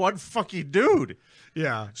this was one fucking dude.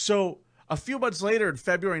 Yeah. So a few months later, in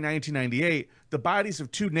February 1998, the bodies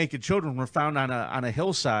of 2 naked children were found on a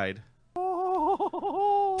hillside,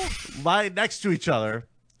 lying next to each other.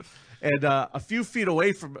 And a few feet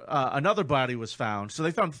away from another body was found. So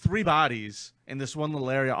they found 3 bodies in this one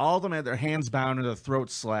little area. All of them had their hands bound and their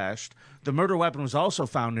throats slashed. The murder weapon was also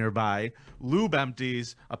found nearby. Lube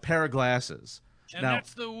empties, a pair of glasses. And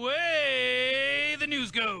that's the way the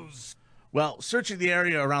news goes. Well, searching the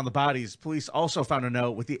area around the bodies, police also found a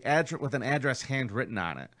note with an address handwritten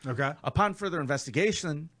on it. Okay. Upon further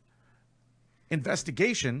investigation,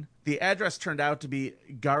 the address turned out to be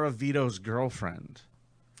Garavito's girlfriend.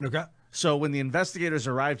 Okay. So when the investigators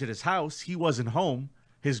arrived at his house, he wasn't home.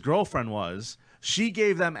 His girlfriend was. She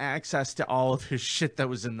gave them access to all of his shit that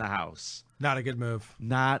was in the house. Not a good move.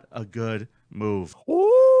 Not a good move.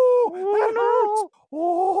 Oh, that hurts.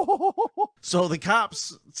 Oh. So the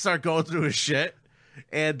cops start going through his shit.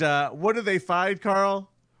 And what do they find, Carl?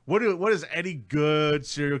 What does any good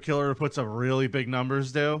serial killer who puts up really big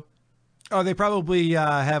numbers do? Oh, they probably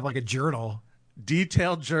have like a journal.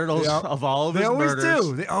 detailed journals of all of his murders. They always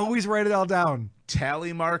do. They always write it all down.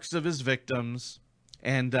 Tally marks of his victims.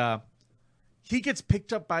 And he gets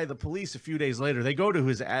picked up by the police a few days later. They go to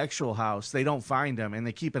his actual house. They don't find him, and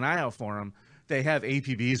they keep an eye out for him. They have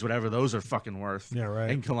APBs, whatever those are fucking worth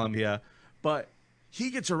in Colombia. But he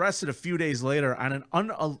gets arrested a few days later on an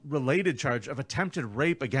unrelated charge of attempted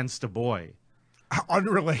rape against a boy.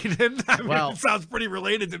 Unrelated? I mean, it sounds pretty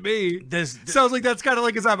related to me. Sounds like that's kind of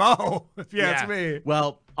like his MO, if you ask me.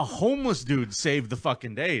 Well, a homeless dude saved the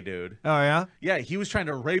fucking day, dude. Oh, yeah? Yeah, he was trying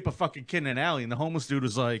to rape a fucking kid in an alley, and the homeless dude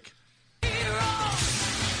was like...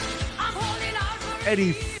 And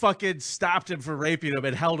he fucking stopped him for raping him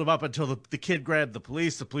and held him up until the kid grabbed the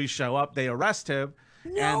police. The police show up. They arrest him.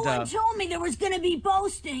 No one told me there was going to be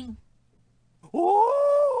boasting.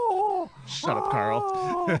 Oh! Shut up,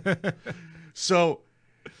 Carl. So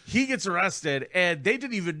he gets arrested, and they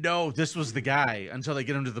didn't even know this was the guy until they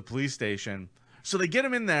get him to the police station. So they get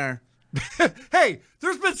him in there. Hey,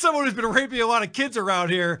 there's been someone who's been raping a lot of kids around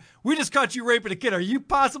here. We just caught you raping a kid. Are you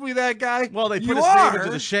possibly that guy? Well, they put his name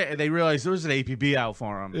into the shit, and they realized there was an APB out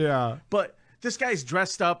for him. Yeah. But this guy's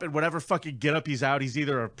dressed up in whatever fucking getup he's out. He's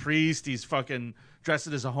either a priest, he's fucking dressed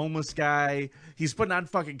as a homeless guy. He's putting on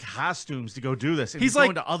fucking costumes to go do this. And he's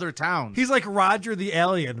going to other towns. He's like Roger the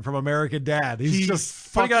Alien from American Dad. He's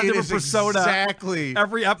just putting on a different persona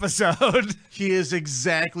every episode. He is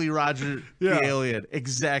exactly Roger the Alien.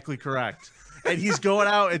 Exactly correct. And he's going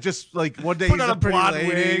out and just like one day he's on a a pretty blonde lady.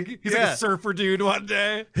 wig. He's like a surfer dude one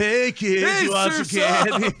day. Hey kids, you want some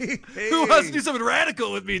candy? Who wants to do something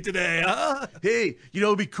radical with me today, huh? Hey, you know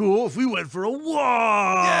it'd be cool if we went for a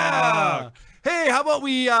walk. Yeah. Hey, how about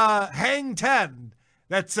we hang 10?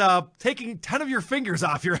 That's taking 10 of your fingers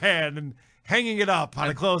off your hand and hanging it up on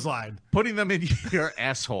a clothesline. Putting them in your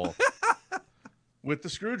asshole with the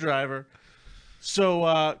screwdriver.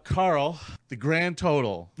 So, Carl, the grand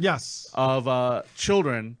total of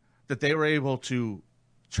children that they were able to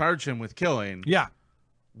charge him with killing.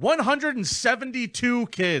 172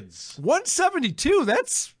 kids. 172?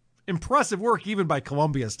 That's impressive work even by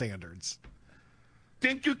Colombia standards.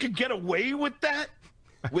 Think you could get away with that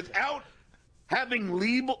without having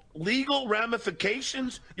legal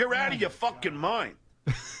ramifications? You're out of your fucking mind.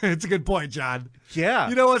 It's a good point, John. Yeah.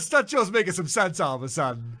 You know what? Stunt show's making some sense all of a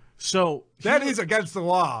sudden. So that is against the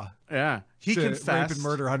law. Yeah. He confessed. Rape and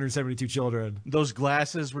murder 172 children. Those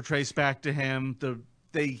glasses were traced back to him.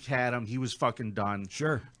 They had him. He was fucking done.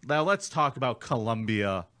 Sure. Now let's talk about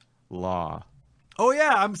Colombia law. Oh,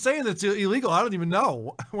 yeah, I'm saying it's illegal. I don't even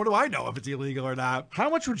know. What do I know if it's illegal or not?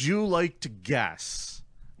 How much would you like to guess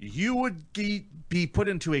you would be put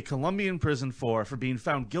into a Colombian prison for being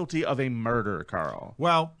found guilty of a murder, Carl?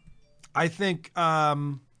 Well, I think, are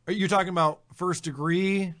you talking about first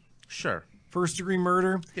degree? Sure. First degree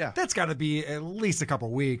murder? Yeah. That's got to be at least a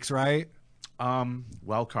couple weeks, right?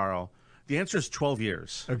 Well, Carl, the answer is 12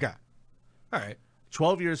 years. Okay. All right.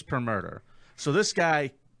 12 years per murder. So this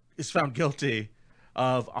guy is found guilty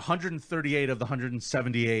of 138 of the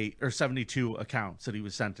 178 or 72 accounts that he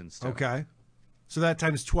was sentenced to. Okay. So that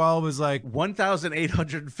times 12 is like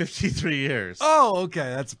 1,853 years. Oh,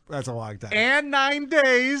 okay. That's a long time. And 9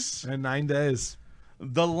 days. And 9 days.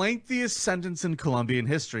 The lengthiest sentence in Colombian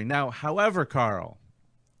history. Now, however, Carl,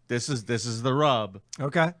 this is the rub.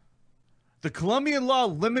 Okay. The Colombian law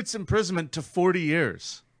limits imprisonment to 40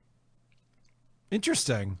 years.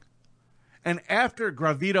 Interesting. And after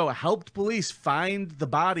Gravito helped police find the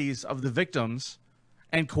bodies of the victims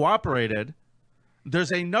and cooperated, there's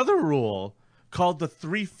another rule called the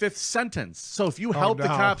 3/5 sentence. So if you help the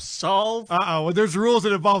cops solve... When there's rules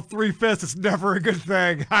that involve 3/5, it's never a good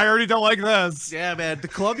thing. I already don't like this. Yeah, man. The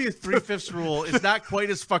Colombia 3/5 rule is not quite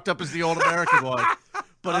as fucked up as the old American one,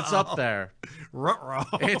 but it's up there. Ruh-roh.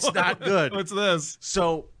 It's not good. What's this?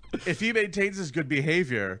 So if he maintains his good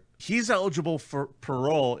behavior, he's eligible for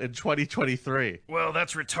parole in 2023. Well,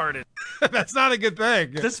 that's retarded. That's not a good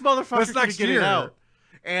thing. This motherfucker's gonna get it out.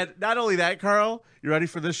 And not only that, Carl, you ready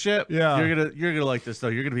for this shit? Yeah. You're gonna like this though.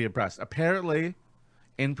 You're gonna be impressed. Apparently,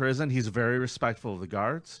 in prison, he's very respectful of the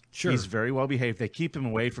guards. Sure. He's very well behaved. They keep him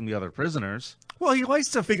away from the other prisoners. Well, he likes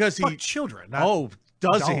to because fuck children. Not oh,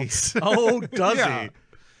 does adults. he? Oh, does Yeah. he?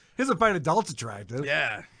 He doesn't find adults attractive.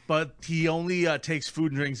 Yeah. But he only takes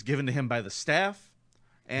food and drinks given to him by the staff.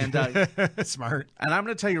 And smart. And I'm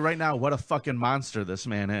going to tell you right now what a fucking monster this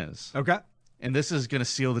man is. Okay. And this is going to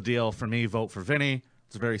seal the deal for me. Vote for Vinny.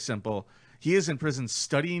 It's very simple. He is in prison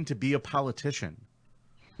studying to be a politician.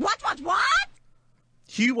 What?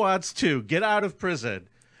 He wants to get out of prison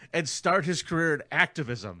and start his career in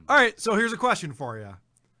activism. All right, so here's a question for you.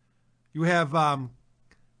 You have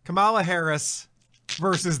Kamala Harris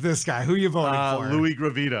versus this guy. Who you voting for? Louis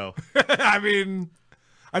Gravito. I mean,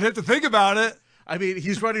 I'd have to think about it. I mean,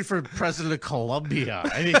 he's running for president of Colombia.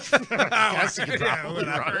 I mean, I guess he could probably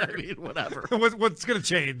run. I mean, whatever. What's going to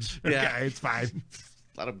change? Yeah. Okay, it's fine.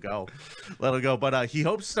 Let him go. Let him go. But he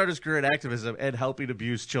hopes to start his career in activism and helping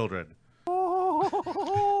abused children.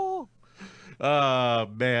 Oh,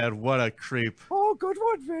 man, what a creep. Oh, good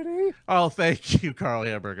one, Vinny. Oh, thank you, Carl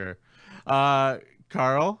Hamburger.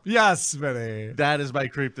 Carl? Yes, Vinny. That is my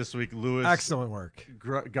creep this week, Louis. Excellent work.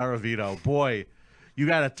 Garavito. Boy, you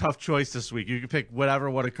got a tough choice this week. You can pick whatever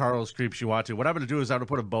one of Carl's creeps you want to. What I'm going to do is I'm going to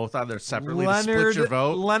put them both on there separately to split your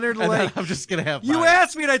vote. Leonard and Lake. I'm just going to have You mine.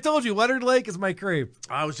 asked me and I told you. Leonard Lake is my creep.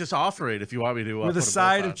 I was just offering if you want me to. With a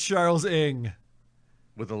side of Charles Ng.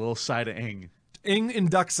 With a little side of Ng. Ng and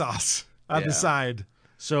duck sauce on the side.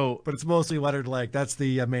 So, but it's mostly Leonard Lake. That's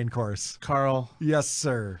the main course. Carl. Yes,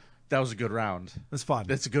 sir. That was a good round. That's fun.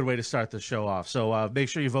 That's a good way to start the show off. So make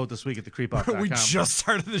sure you vote this week at thecreepoff.com. We just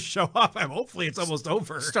started the show off. Hopefully it's almost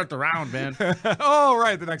over. Start the round, man. Oh,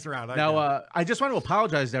 right. The next round. Now, I just want to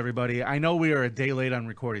apologize to everybody. I know we are a day late on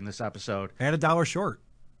recording this episode. And $1 short.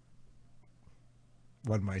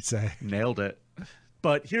 One might say. Nailed it.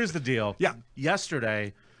 But here's the deal. Yeah.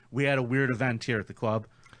 Yesterday, we had a weird event here at the club.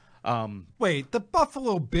 Wait, the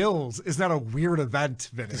Buffalo Bills is not a weird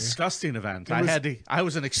event, Vinny. Disgusting event. I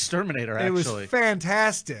was an exterminator, actually. It was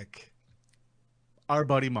fantastic. Our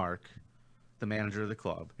buddy Mark, the manager of the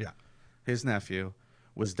club, his nephew,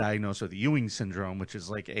 was diagnosed with Ewing syndrome, which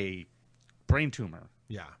is like a brain tumor.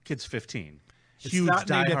 Yeah. Kid's 15. It's Huge not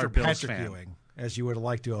named after diehard Bills Patrick fan. Ewing, as you would have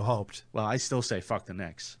liked to have hoped. Well, I still say fuck the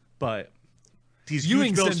Knicks, but he's Ewing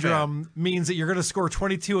huge Bills syndrome fan. means that you're going to score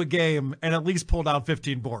 22 a game and at least pull down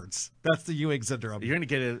 15 boards. That's the Ewing syndrome. You're going to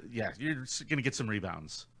get it. Yeah, you're going to get some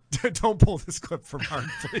rebounds. Don't pull this clip from Mark,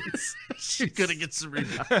 please. You're going to get some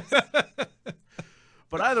rebounds.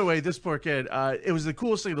 But either way, this poor kid, it was the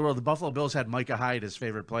coolest thing in the world. The Buffalo Bills had Micah Hyde, his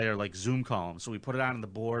favorite player, like Zoom call him. So we put it on in the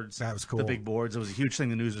boards. That was cool. The big boards. It was a huge thing.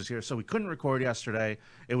 The news was here. So we couldn't record yesterday.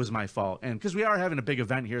 It was my fault. And because we are having a big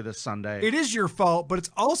event here this Sunday. It is your fault, but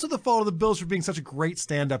it's also the fault of the Bills for being such a great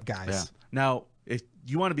stand-up guys. Yeah. Now, if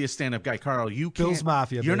you want to be a stand-up guy, Carl, you can't. Bills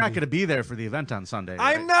Mafia, You're not baby. going to be there for the event on Sunday.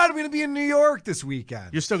 Right? I'm not going to be in New York this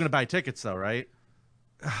weekend. You're still going to buy tickets, though, right?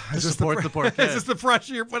 Is To this support the poor kid. Is this the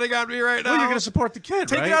pressure you're putting on me right now? Well, you're going to support the kid,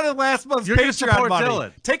 Take right? it out of last month's You're gonna Patreon support money.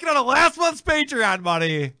 Dylan. Take it out of last month's Patreon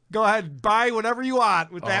money. Go ahead and buy whatever you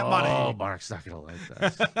want with that money. Oh, Mark's not going to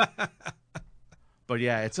like this. But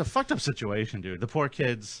yeah, it's a fucked up situation, dude. The poor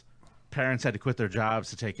kid's parents had to quit their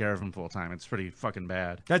jobs to take care of him full time. It's pretty fucking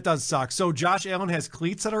bad. That does suck. So Josh Allen has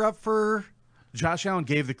cleats that are up for... Josh Allen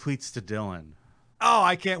gave the cleats to Dylan. Oh,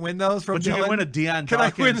 I can't win those from But Dylan? you can win a Deion Can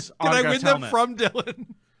I win Dawkins them autographed from Dylan?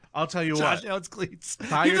 I'll tell you Josh what. Allen's cleats.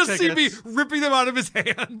 Buy You your just tickets. see me ripping them out of his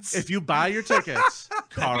hands. If you buy your tickets, That'd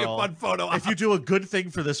be a Carl, fun photo if you do a good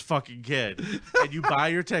thing for this fucking kid and you buy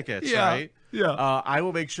your tickets, Yeah, right? yeah. I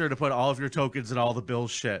will make sure to put all of your tokens and all the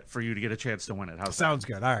Bills shit for you to get a chance to win it. How's Sounds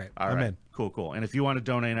good. All right. All I'm right. in. Cool. And if you want to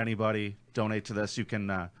donate anybody, donate to this. You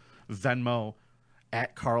can Venmo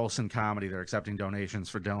at Carlson Comedy. They're accepting donations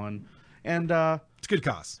for Dylan. And it's a good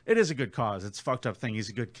cause. It is a good cause. It's a fucked up thing. He's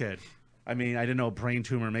a good kid. I mean, I didn't know a brain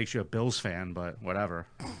tumor makes you a Bills fan, but whatever.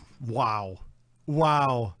 Wow.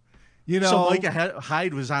 You know, So Micah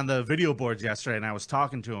Hyde was on the video boards yesterday, and I was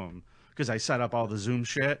talking to him because I set up all the Zoom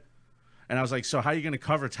shit. And I was like, so how are you going to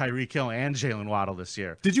cover Tyreek Hill and Jalen Waddle this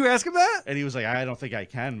year? Did you ask him that? And he was like, I don't think I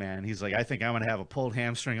can, man. He's like, I think I'm going to have a pulled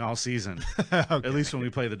hamstring all season. At least when we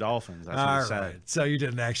play the Dolphins. That's what he all said. right. So you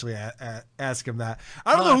didn't actually ask him that.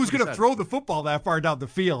 I don't know who's going to throw the football that far down the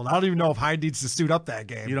field. I don't even know if Hyde needs to suit up that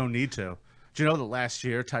game. You don't need to. Do you know that last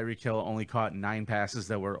year Tyreek Hill only caught 9 passes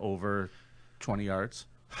that were over 20 yards?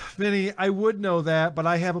 Vinny, I would know that, but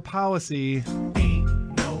I have a policy.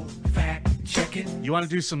 You want to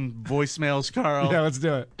do some voicemails, Carl? Yeah, let's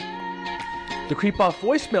do it. The Creep Off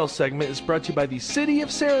voicemail segment is brought to you by the City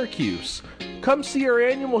of Syracuse. Come see our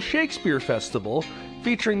annual Shakespeare Festival,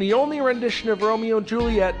 featuring the only rendition of Romeo and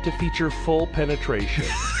Juliet to feature full penetration.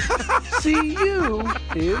 See you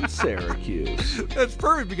in Syracuse. That's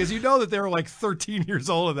perfect because you know that they were like 13 years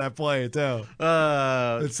old in that play, too.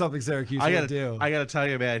 It's something Syracuse would do. I got to tell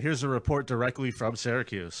you, man, here's a report directly from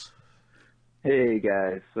Syracuse. Hey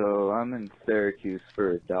guys, so I'm in Syracuse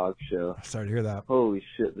for a dog show. Sorry to hear that. Holy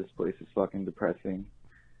shit, this place is fucking depressing.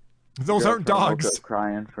 Those aren't Girlfriend dogs. woke up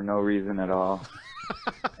crying for no reason at all.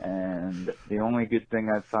 And the only good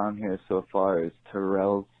thing I've found here so far is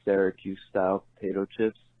Terrell's Syracuse style potato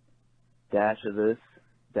chips. Dash of this,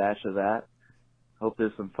 dash of that. Hope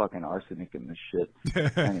there's some fucking arsenic in this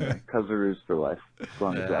shit. Anyway, Cuzzaroos for life, as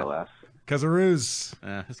long as that lasts. Cuzzaroos.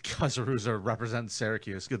 Cuzzaroos are representing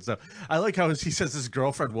Syracuse. Good stuff. I like how he says his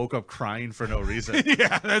girlfriend woke up crying for no reason.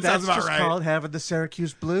 Yeah, that sounds about just right. called having the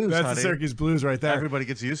Syracuse blues, That's honey. the Syracuse blues right there. Everybody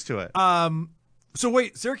gets used to it. So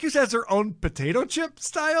wait, Syracuse has their own potato chip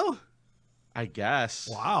style? I guess.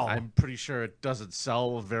 Wow. I'm pretty sure it doesn't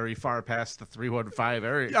sell very far past the 315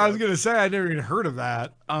 area. I was gonna say I never even heard of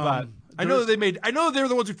that. But I know that they made. I know they're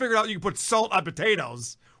the ones who figured out you can put salt on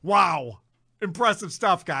potatoes. Wow, impressive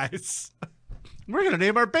stuff, guys. We're gonna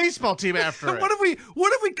name our baseball team after it.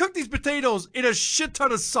 What if we cook these potatoes in a shit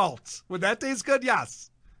ton of salt? Would that taste good?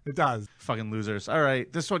 Yes, it does. Fucking losers. All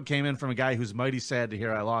right, this one came in from a guy who's mighty sad to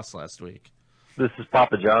hear I lost last week. This is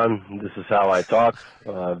Papa John. This is how I talk.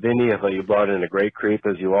 Vinny, I thought you brought in a great creep,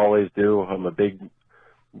 as you always do. I'm a big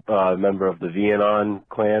member of the Vianon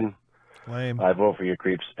clan. Lame. I vote for your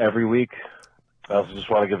creeps every week. I also just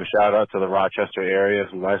want to give a shout-out to the Rochester area.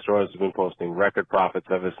 My stores have been posting record profits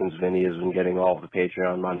ever since Vinny has been getting all of the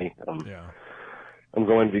Patreon money. I'm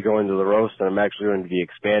going to be going to the roast, and I'm actually going to be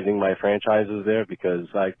expanding my franchises there because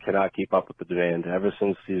I cannot keep up with the demand. Ever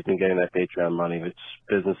since he's been getting that Patreon money, its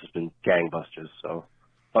business has been gangbusters. So,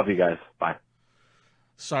 love you guys. Bye.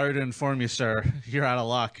 Sorry to inform you, sir. You're out of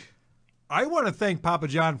luck. I want to thank Papa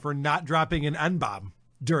John for not dropping an N-bomb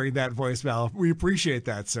during that voicemail. We appreciate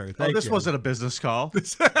that, sir. Thank this you. wasn't a business call.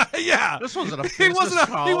 Yeah. This wasn't a business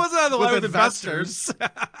call. He wasn't on the line with investors.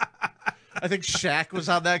 I think Shaq was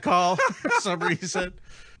on that call for some reason.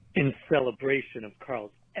 In celebration of Carl's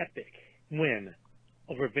epic win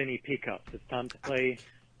over Vinny Peacups, it's time to play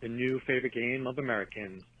the new favorite game of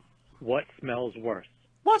Americans. What smells worse?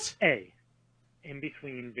 What? A, in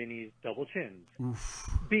between Vinny's double chins. Oof.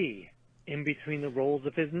 B, in between the rolls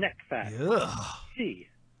of his neck fat. Ugh. C,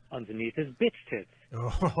 underneath his bitch tits.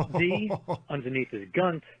 Oh. D, underneath his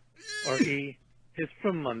gunt. Or E, his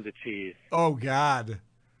from under cheese. Oh, God.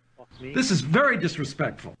 This is very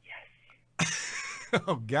disrespectful.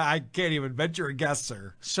 Oh, God, I can't even venture a guess,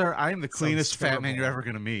 sir. Sir, I am the cleanest fat man you're ever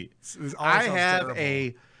going to meet. This all sounds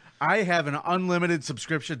terrible. I have an unlimited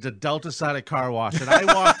subscription to Delta Sonic Car Wash, and I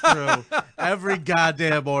walk through every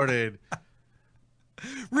goddamn morning.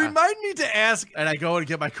 Remind me to ask. And I go and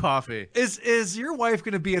get my coffee. Is your wife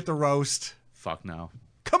going to be at the roast? Fuck no.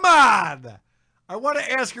 Come on! I want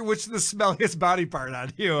to ask her which is the smelliest body part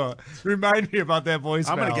on you. Remind me about that voicemail.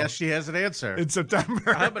 I'm going to guess she has an answer. In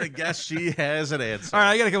September. I'm going to guess she has an answer. All right,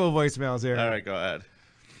 I got a couple of voicemails here. All right, go ahead.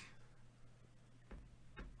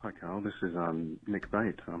 Hi, Carl. This is Nick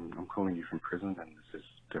Bate. I'm calling you from prison, and this is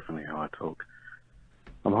definitely how I talk.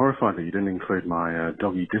 I'm horrified that you didn't include my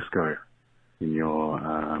doggy disco in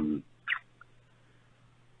your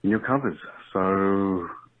covers. So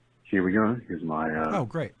here we go. Here's my oh,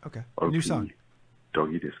 great. Okay, new song.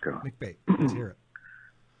 Doggy disco. Nick Bate. Let's hear it.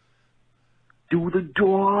 Do the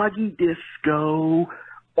doggy disco.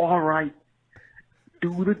 All right.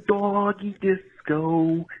 Do the doggy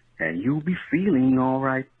disco, and you'll be feeling all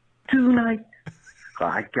right tonight.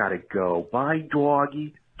 I gotta go. Bye,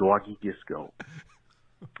 doggy. Doggy disco.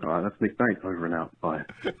 All right, that's Nick Bate. Over and out. Bye.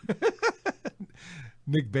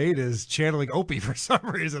 Nick Bate is channeling Opie for some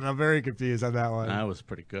reason. I'm very confused on that one. That was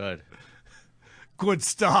pretty good. Good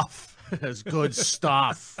stuff. That's good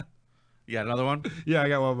stuff. You got another one? Yeah, I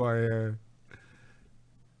got one more here.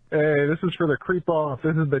 Hey, this is for the creep off.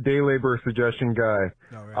 This is the day labor suggestion guy.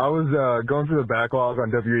 I was going through the backlog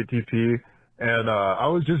on WATP, and I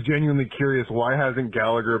was just genuinely curious, why hasn't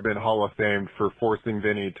Gallagher been Hall of Famed for forcing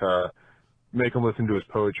Vinny to make him listen to his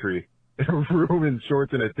poetry in a room in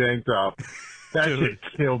shorts and a tank top? That shit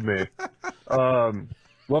killed me.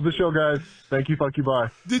 Love the show, guys. Thank you. Fuck you. Bye.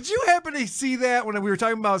 Did you happen to see that when we were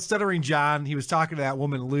talking about Stuttering John? He was talking to that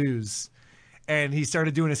woman, Luz, and he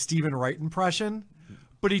started doing a Stephen Wright impression,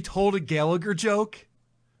 but he told a Gallagher joke.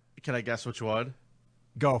 Can I guess which one?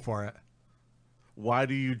 Go for it. Why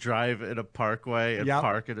do you drive in a parkway and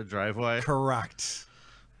park in a driveway? Correct.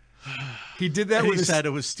 He did that. And he said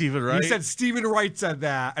it was Stephen Wright? He said Stephen Wright said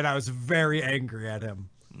that, and I was very angry at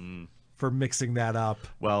him for mixing that up.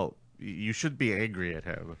 Well, you should be angry at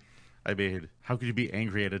him. I mean, how could you be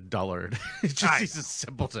angry at a dullard? He's a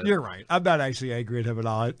simpleton. You're right. I'm not actually angry at him at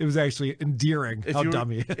all. It was actually endearing how dumb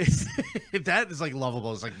he is. If that is like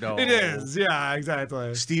lovable, it's like, no. It is. Yeah,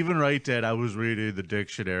 exactly. Stephen Wright did. I was reading the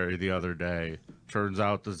dictionary the other day. Turns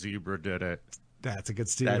out the zebra did it. That's a good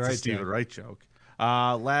Stephen Wright That's a Stephen Wright joke.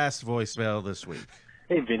 Last voicemail this week.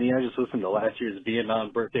 Hey, Vinny, I just listened to last year's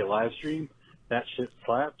Vietnam birthday live stream. That shit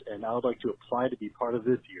slapped, and I would like to apply to be part of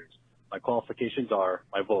this year's. My qualifications are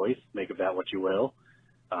my voice, make of that what you will,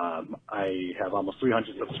 I have almost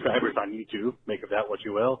 300 subscribers on YouTube. Make of that what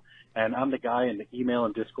you will. And I'm the guy in the email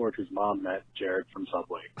and Discord whose mom met Jared from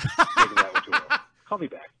Subway. Make of that what you will. Call me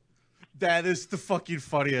back. That is the fucking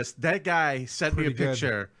funniest. That guy sent me a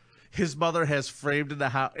picture. His mother has framed in the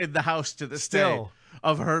house to this day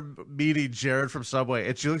of her meeting Jared from Subway,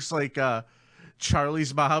 and she looks like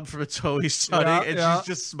Charlie's mom from It's Always Sunny, and she's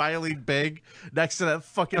just smiling big next to that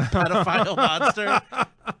fucking pedophile monster.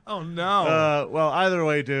 Oh no! Well, either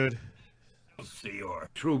way, dude. See your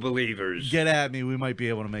true believers. Get at me. We might be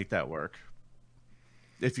able to make that work.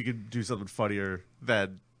 If you could do something funnier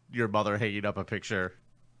than your mother hanging up a picture.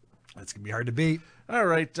 That's going to be hard to beat. All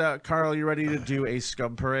right, Carl, you ready to do a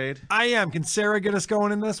scum parade? I am. Can Sarah get us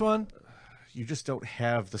going in this one? You just don't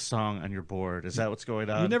have the song on your board. Is that what's going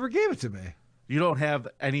on? You never gave it to me. You don't have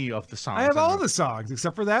any of the songs. I have all the songs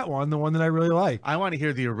except for that one, the one that I really like. I want to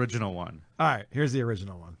hear the original one. All right, here's the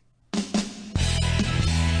original one. The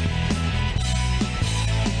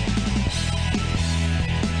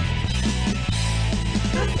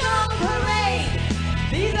Scum Parade.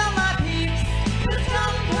 These are my peeps. The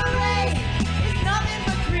Scum Parade. It's nothing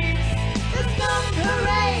but creeps. The Scum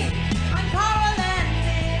Parade. I'm Carl and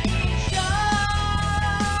Vinny Show.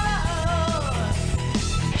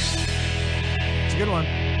 It's a good one.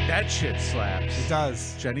 That shit slaps. It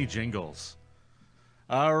does. Jenny Jingles.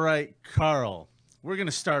 All right, Carl. We're going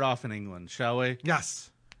to start off in England, shall we?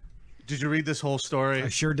 Yes. Did you read this whole story? I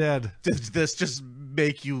sure did. Did this just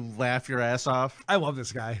make you laugh your ass off? I love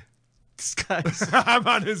this guy. This guy's... I'm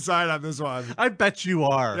on his side on this one. I bet you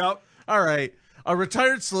are. Yep. All right. A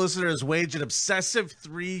retired solicitor has waged an obsessive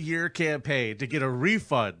 3-year campaign to get a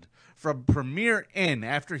refund from Premier Inn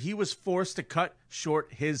after he was forced to cut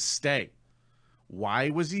short his stay. Why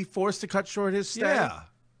was he forced to cut short his stay? Yeah.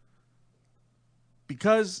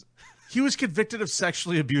 Because he was convicted of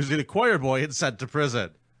sexually abusing a choir boy and sent to prison.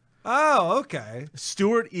 Oh, okay.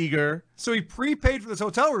 Stuart Eager. So he prepaid for this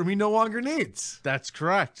hotel room he no longer needs. That's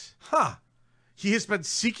correct. Huh. He has been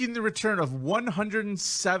seeking the return of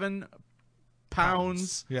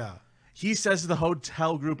 £107. Yeah. He says the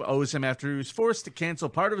hotel group owes him after he was forced to cancel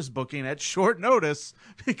part of his booking at short notice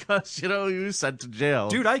because, he was sent to jail.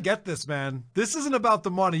 Dude, I get this, man. This isn't about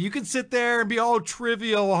the money. You can sit there and be all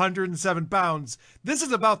trivial, £107. This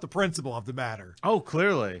is about the principle of the matter. Oh,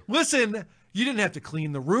 clearly. Listen, you didn't have to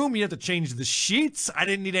clean the room. You didn't have to change the sheets. I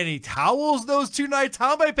didn't need any towels those 2 nights.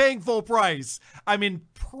 How am I paying full price? I'm in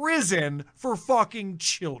prison for fucking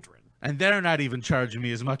children. And they're not even charging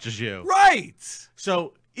me as much as you. Right.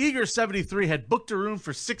 So Eager 73 had booked a room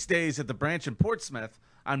for 6 days at the branch in Portsmouth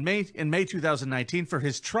in May 2019 for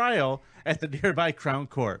his trial at the nearby Crown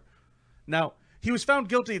Court. Now, he was found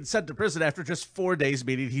guilty and sent to prison after just 4 days,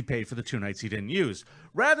 meaning he paid for the 2 nights he didn't use.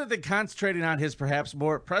 Rather than concentrating on his perhaps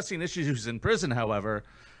more pressing issues in prison, however,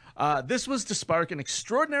 this was to spark an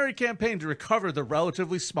extraordinary campaign to recover the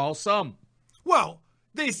relatively small sum. Well,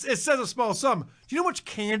 it says a small sum. Do you know how much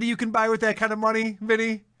candy you can buy with that kind of money,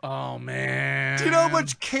 Vinny? Oh, man. Do you know how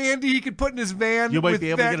much candy he could put in his van? You might be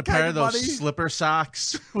able to get a pair of those money? slipper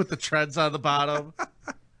socks with the treads on the bottom.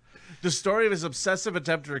 The story of his obsessive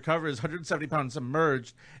attempt to recover his £170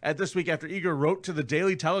 emerged at this week after Eager wrote to the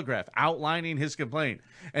Daily Telegraph outlining his complaint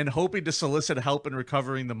and hoping to solicit help in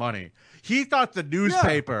recovering the money. He thought the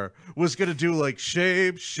newspaper was going to do like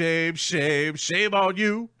shame on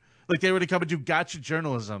you. Like they were to come and do gotcha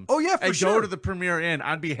journalism. Oh, yeah, for and sure. And go to the Premier Inn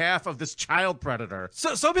on behalf of this child predator.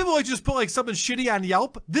 So some people like just put like something shitty on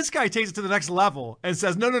Yelp. This guy takes it to the next level and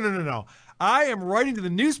says, no. I am writing to the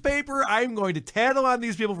newspaper. I am going to tattle on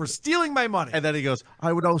these people for stealing my money. And then he goes,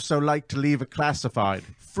 I would also like to leave a classified.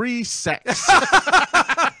 Free sex.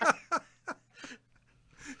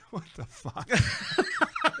 What the fuck?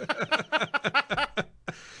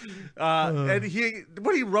 And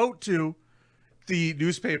what he wrote to the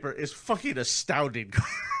newspaper is fucking astounding.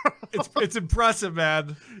 It's impressive,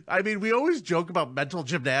 man. I mean, we always joke about mental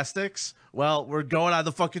gymnastics. Well, we're going on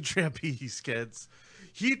the fucking trapeze, kids.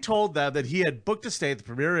 He told them that he had booked a stay at the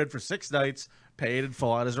Premier Inn for 6 nights, paid in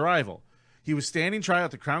full on his arrival. He was standing trial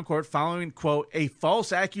at the Crown Court following, quote, a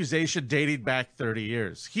false accusation dating back 30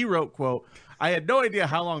 years. He wrote, quote, I had no idea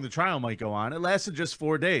how long the trial might go on. It lasted just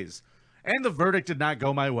 4 days. And the verdict did not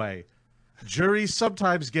go my way. Juries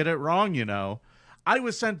sometimes get it wrong, you know. I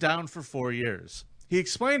was sent down for 4 years. He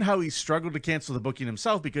explained how he struggled to cancel the booking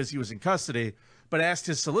himself because he was in custody, but asked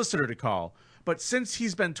his solicitor to call. But since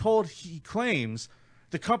he's been told, he claims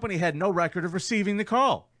the company had no record of receiving the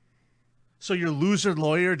call. So your loser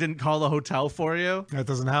lawyer didn't call the hotel for you? That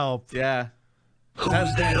doesn't help. Yeah.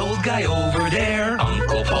 Who's that old guy over there?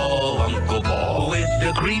 Uncle Paul, with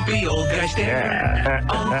the creepy old guy stare.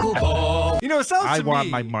 Uncle Paul. You know, it sounds to me... I want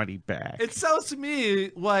my money back. It sounds to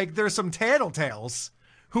me like there's some tattletales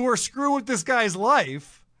who are screwing with this guy's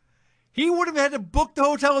life. He would have had to book the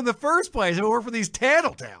hotel in the first place if it weren't for these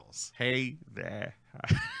tattletales. Hey there.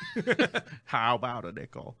 How about a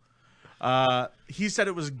nickel? He said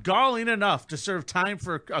it was galling enough to serve time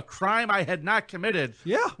for a crime I had not committed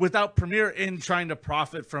without Premier Inn trying to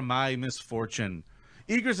profit from my misfortune.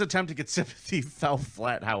 Eager's attempt to get sympathy fell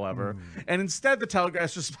flat, however, and instead the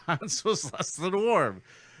Telegraph's response was less than warm.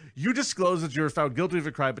 You disclosed that you were found guilty of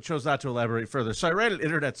a crime but chose not to elaborate further, so I ran an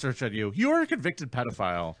internet search on you. You are a convicted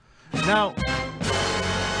pedophile. Now,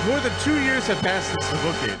 more than 2 years have passed since the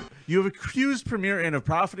booking. You have accused Premier Inn of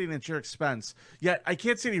profiting at your expense, yet I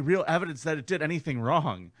can't see any real evidence that it did anything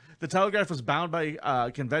wrong. The Telegraph was bound by a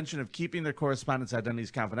convention of keeping their correspondents'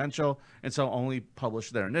 identities confidential, and so only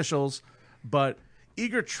published their initials. But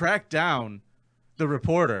Eager tracked down the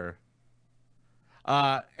reporter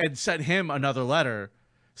and sent him another letter,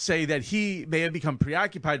 say that he may have become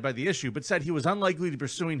preoccupied by the issue, but said he was unlikely to be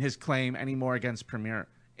pursuing his claim anymore against Premier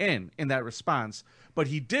Inn in that response. But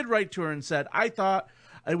he did write to her and said, I thought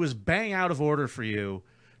it was bang out of order for you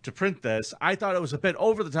to print this. I thought it was a bit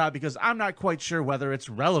over the top because I'm not quite sure whether it's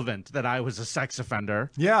relevant that I was a sex offender.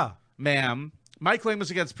 Yeah. Ma'am, my claim was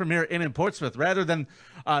against Premier Inn in Portsmouth rather than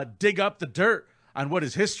dig up the dirt on what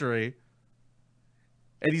is history.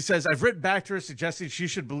 And he says, I've written back to her suggesting she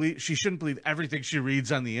shouldn't believe everything she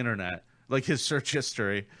reads on the internet, like his search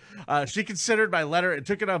history. She considered my letter and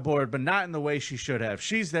took it on board, but not in the way she should have.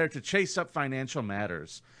 She's there to chase up financial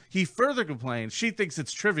matters. He further complained she thinks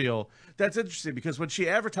it's trivial. That's interesting because when she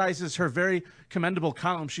advertises her very commendable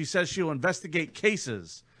column, she says she will investigate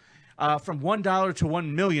cases from $1 to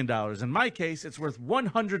 $1 million. In my case, it's worth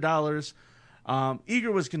 $100.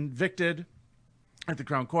 Eager was convicted at the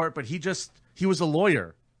Crown Court, but he was a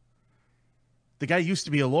lawyer. The guy used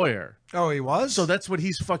to be a lawyer. Oh, he was? So that's what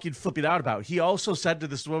he's fucking flipping out about. He also said to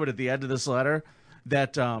this woman at the end of this letter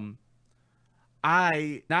that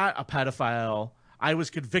I, not a pedophile, I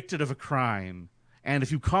was convicted of a crime, and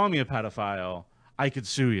if you call me a pedophile, I could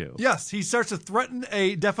sue you. Yes, he starts to threaten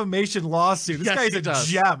a defamation lawsuit. This guy's a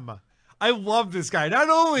gem. I love this guy. Not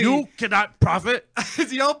only... You cannot profit.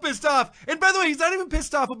 Is he all pissed off? And by the way, he's not even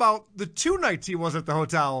pissed off about the 2 nights he was at the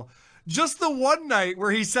hotel. Just the 1 night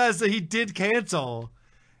where he says that he did cancel,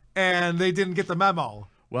 and they didn't get the memo.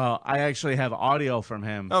 Well, I actually have audio from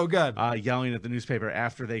him. Oh, good. Yelling at the newspaper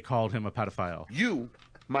after they called him a pedophile. You,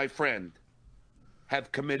 my friend,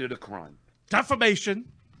 have committed a crime. Defamation.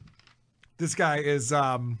 This guy is,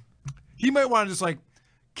 he might want to just, like,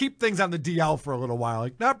 keep things on the DL for a little while.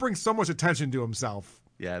 Like, not bring so much attention to himself.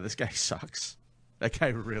 Yeah, this guy sucks. That guy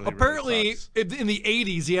really, Apparently, really sucks. in the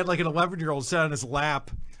 80s, he had, like, an 11-year-old sit on his lap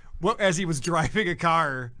as he was driving a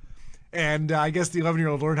car. And I guess the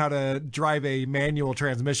 11-year-old learned how to drive a manual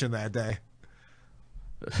transmission that day.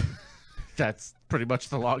 That's pretty much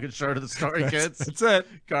the long and short of the story, kids. That's it.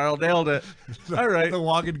 Carl nailed it. All right. The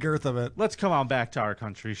long and girth of it. Let's come on back to our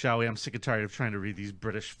country, shall we? I'm sick and tired of trying to read these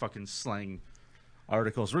British fucking slang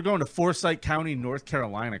articles. We're going to Forsyth County, North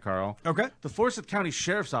Carolina, Carl. Okay. The Forsyth County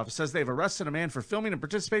Sheriff's Office says they've arrested a man for filming and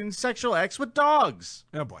participating in sexual acts with dogs.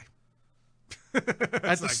 Oh, boy.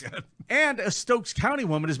 That's not good. And a Stokes County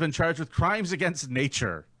woman has been charged with crimes against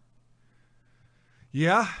nature.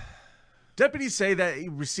 Yeah. Deputies say that he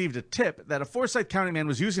received a tip that a Forsyth County man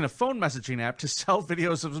was using a phone messaging app to sell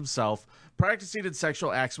videos of himself practicing in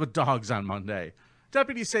sexual acts with dogs on Monday.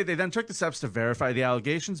 Deputies say they then took the steps to verify the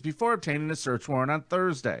allegations before obtaining a search warrant on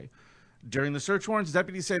Thursday. During the search warrants,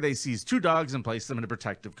 deputies say they seized 2 dogs and placed them in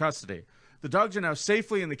protective custody. The dogs are now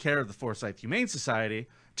safely in the care of the Forsyth Humane Society.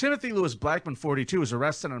 Timothy Lewis Blackman, 42, was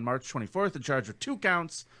arrested on March 24th and charged with 2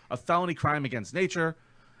 counts of felony crime against nature,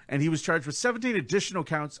 and he was charged with 17 additional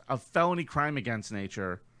counts of felony crime against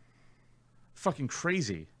nature. Fucking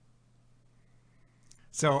crazy.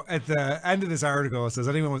 So at the end of this article, it says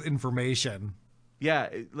anyone with information. Yeah,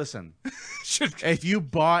 listen. If you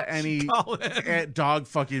bought any dog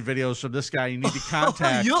fucking videos from this guy, you need to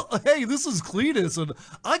contact. Hey, this is Cletus, and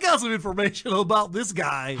I got some information about this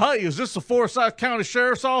guy. Hey, is this the Forsyth County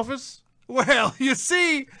Sheriff's Office? Well, you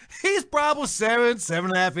see, he's probably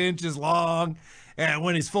 7.5 inches long, and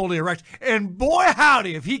when he's fully erect, and boy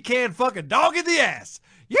howdy, if he can fuck a dog in the ass.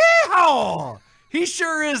 Yeehaw! He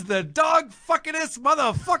sure is the dog fuckingest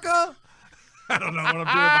motherfucker. I don't know what I'm doing with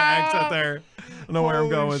my accent there. I don't know where I'm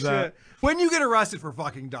going with that. When you get arrested for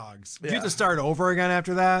fucking dogs, do you have to start over again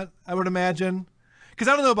after that, I would imagine? Because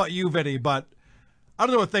I don't know about you, Vinny, but I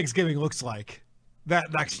don't know what Thanksgiving looks like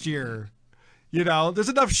that next year. You know, there's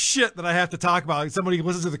enough shit that I have to talk about. Like somebody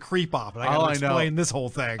listens to the creep off, and I got to explain this whole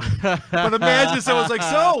thing. But imagine someone's like,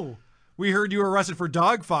 so, we heard you were arrested for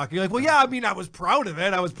dog fucking. You're like, well, yeah, I mean, I was proud of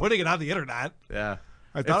it. I was putting it on the internet. Yeah.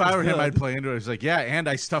 I If thought it I was were him, good. I'd play into it. He's like, yeah, and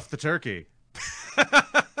I stuffed the turkey.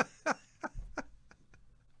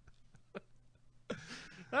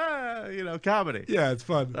 Comedy. Yeah, it's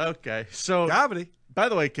fun. Okay, so comedy. By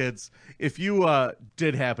the way, kids, if you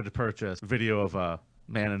did happen to purchase a video of a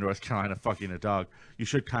man in North Carolina fucking a dog, you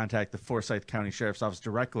should contact the Forsyth County Sheriff's Office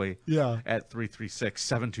directly. Yeah. At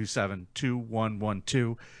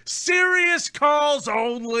 336-727-2112. Serious calls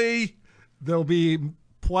only. There'll be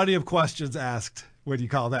plenty of questions asked when you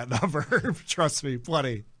call that number. Trust me,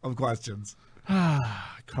 plenty of questions.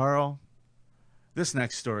 Carl, this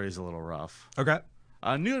next story is a little rough. Okay.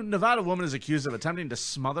 A new Nevada woman is accused of attempting to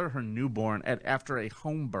smother her newborn after a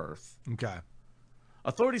home birth. Okay.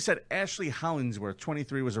 Authorities said Ashley Hollingsworth,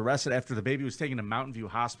 23, was arrested after the baby was taken to Mountain View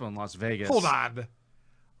Hospital in Las Vegas. Hold on.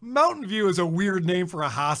 Mountain View is a weird name for a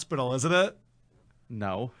hospital, isn't it?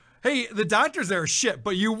 No. Hey, the doctors there are shit,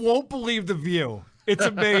 but you won't believe the view. It's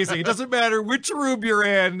amazing. It doesn't matter which room you're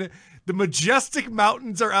in. The majestic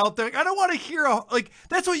mountains are out there. I don't want to hear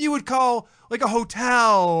that's what you would call like a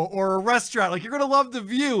hotel or a restaurant. Like you're gonna love the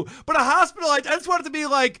view, but a hospital. I just want it to be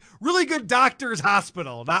like really good doctor's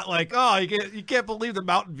hospital, not like you can't believe the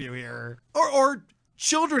mountain view here or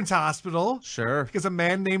children's hospital. Sure, because a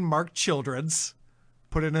man named Mark Childrens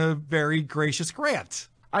put in a very gracious grant.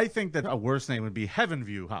 I think that a worse name would be Heaven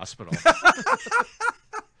View Hospital.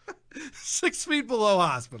 6 feet below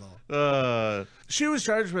hospital. She was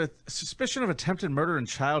charged with suspicion of attempted murder and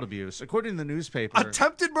child abuse, according to the newspaper.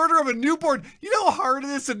 Attempted murder of a newborn. You know how hard it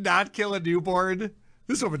is to not kill a newborn?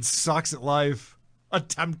 This woman sucks at life.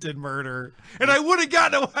 Attempted murder. And I would have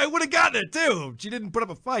gotten it too. She didn't put up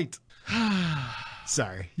a fight.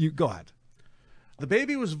 Sorry. You go ahead. The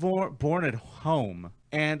baby was born at home,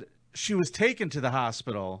 and she was taken to the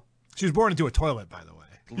hospital. She was born into a toilet, by the way.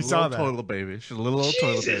 You saw that. Toilet baby. She's a little old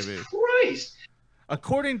toilet baby. Jesus Christ.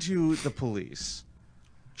 According to the police,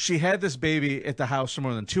 she had this baby at the house for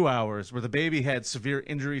more than 2 hours, where the baby had severe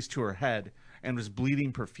injuries to her head and was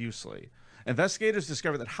bleeding profusely. Investigators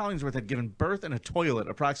discovered that Hollingsworth had given birth in a toilet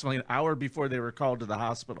approximately an hour before they were called to the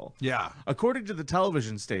hospital. Yeah. According to the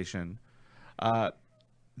television station, that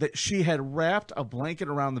she had wrapped a blanket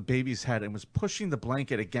around the baby's head and was pushing the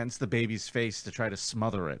blanket against the baby's face to try to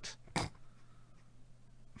smother it.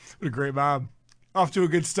 What a great mom. Off to a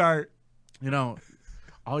good start. You know,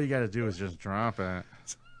 all you got to do is just drop it.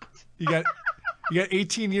 You got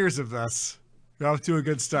 18 years of this. You're off to a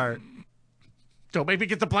good start. Don't make me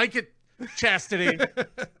get the blanket, Chastity.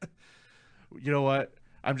 You know what?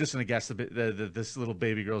 I'm just going to guess this little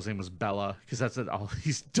baby girl's name was Bella, because that's what all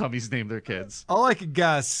these dummies name their kids. All I could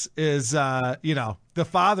guess is, the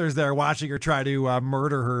father's there watching her try to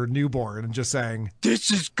murder her newborn and just saying, "This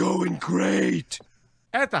is going great."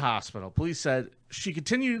 At the hospital, police said she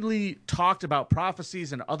continually talked about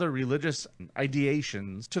prophecies and other religious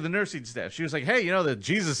ideations to the nursing staff. She was like, hey, that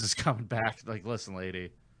Jesus is coming back. Like, listen,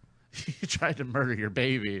 lady, you tried to murder your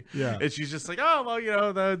baby. Yeah. And she's just like, oh,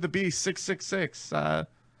 well, the beast, 666,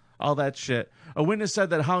 all that shit. A witness said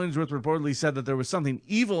that Hollingsworth reportedly said that there was something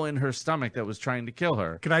evil in her stomach that was trying to kill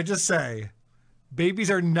her. Can I just say,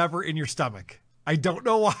 babies are never in your stomach. I don't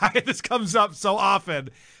know why this comes up so often,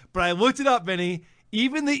 but I looked it up, Vinny.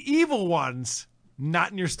 Even the evil ones,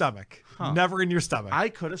 not in your stomach. Huh. Never in your stomach. I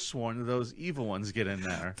could have sworn that those evil ones get in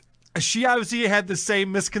there. She obviously had the same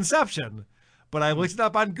misconception, but I looked it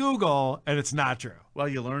up on Google, and it's not true. Well,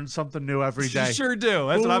 you learn something new every day. You sure do.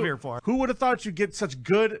 That's what I'm here for. Who would have thought you'd get such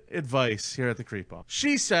good advice here at the Creep Off?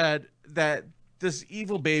 She said that this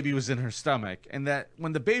evil baby was in her stomach, and that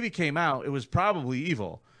when the baby came out, it was probably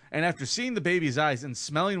evil. And after seeing the baby's eyes and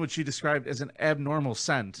smelling what she described as an abnormal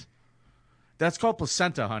scent, that's called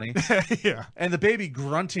placenta, honey. Yeah. And the baby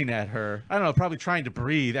grunting at her, I don't know, probably trying to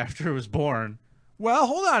breathe after it was born. Well,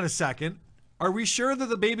 hold on a second. Are we sure that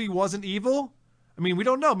the baby wasn't evil? I mean, we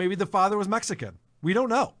don't know. Maybe the father was Mexican. We don't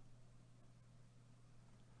know.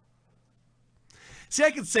 See,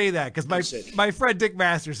 I can say that because my friend Dick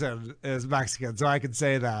Masterson is Mexican, so I can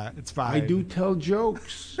say that. It's fine. I do tell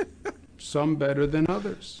jokes. Some better than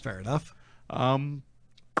others. Fair enough.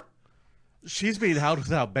 She's being held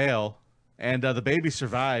without bail. And the baby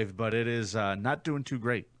survived, but it is not doing too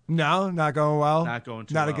great. No, not going well. Not going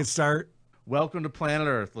too well. well. Not a good start. Welcome to Planet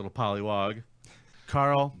Earth, little pollywog.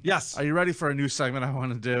 Carl. Yes. Are you ready for a new segment I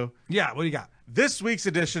want to do? Yeah, what do you got? This week's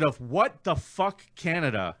edition of What the Fuck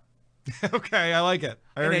Canada. Okay, I like it.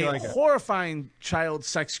 I already like it. Horrifying child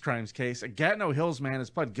sex crimes case, a Gatineau Hills man has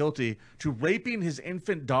pled guilty to raping his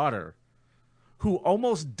infant daughter. who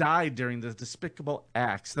almost died during the despicable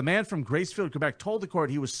acts. The man from Gracefield, Quebec, told the court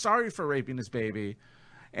he was sorry for raping his baby,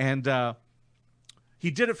 and he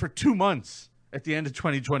did it for 2 months at the end of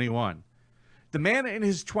 2021. The man in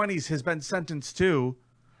his 20s has been sentenced to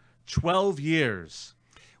 12 years.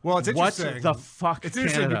 Well, it's interesting. What the fuck, It's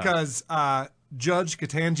interesting Canada? because Judge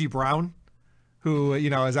Ketanji Brown, who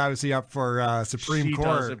is obviously up for Supreme Court.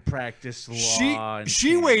 She doesn't practice law.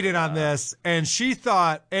 She weighed in on this, and she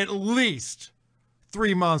thought at least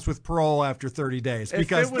 3 months with parole after 30 days.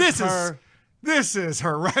 Because this is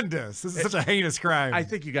horrendous. This is such a heinous crime. I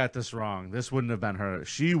think you got this wrong. This wouldn't have been her.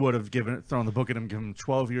 She would have thrown the book at him, given him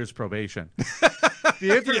 12 years probation.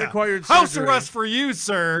 The infant required surgery. House arrest for you,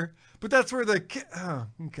 sir. But that's where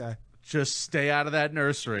okay. Just stay out of that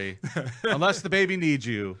nursery, unless the baby needs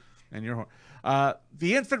you. And you're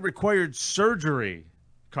the infant required surgery,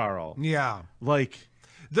 Carl. Yeah, like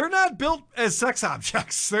they're not built as sex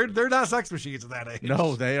objects. They're not sex machines at that age.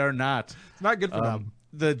 No, they are not. It's not good for them.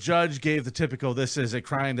 The judge gave the typical "this is a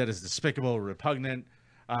crime that is despicable, repugnant"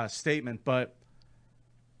 statement, but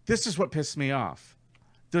this is what pissed me off.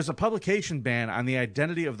 There's a publication ban on the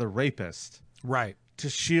identity of the rapist, right, to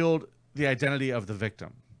shield the identity of the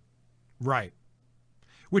victim. Right.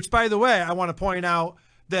 Which, by the way, I want to point out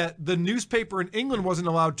that the newspaper in England wasn't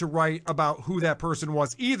allowed to write about who that person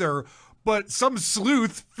was either, but some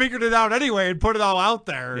sleuth figured it out anyway and put it all out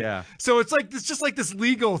there. Yeah. So it's just like this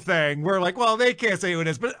legal thing where well, they can't say who it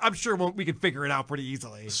is, but I'm sure we can figure it out pretty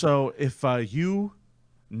easily. So if you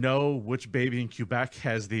know which baby in Quebec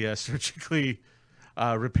has the surgically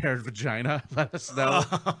repaired vagina, let us know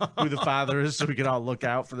who the father is so we can all look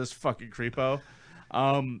out for this fucking creepo.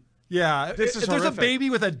 Yeah, this is if there's a horrific. baby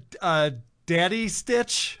with a daddy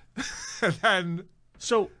stitch, then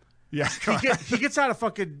yeah, he gets out of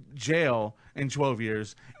fucking jail in 12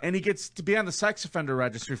 years, and he gets to be on the sex offender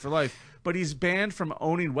registry for life. But he's banned from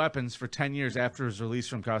owning weapons for 10 years after his release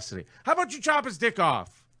from custody. How about you chop his dick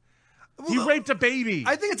off? He raped a baby.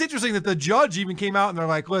 I think it's interesting that the judge even came out and they're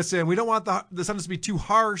like, "Listen, we don't want the sentence to be too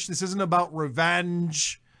harsh. This isn't about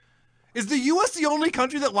revenge." Is the U.S. the only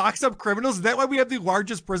country that locks up criminals? Is that why we have the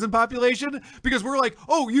largest prison population? Because we're like,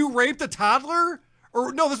 oh, you raped a toddler?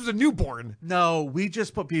 Or no, this was a newborn. No, we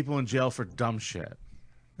just put people in jail for dumb shit.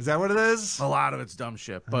 Is that what it is? A lot of it's dumb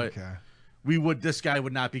shit. But this guy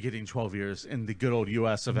would not be getting 12 years in the good old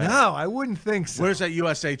U.S. of A. No, I wouldn't think so. Where's that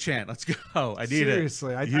USA chant? Let's go. I need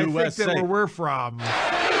Seriously, it. I think that where we're from,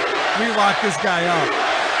 we lock this guy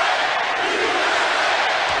up.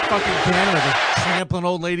 Fucking Canada, trampling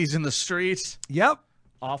old ladies in the streets. Yep.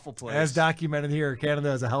 Awful place. As documented here,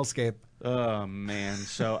 Canada is a hellscape. Oh, man.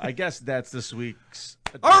 So I guess that's this week's...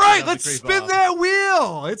 All right, let's spin that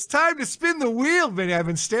wheel. It's time to spin the wheel, Vinny. I've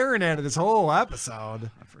been staring at it this whole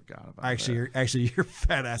episode. I forgot about Actually, your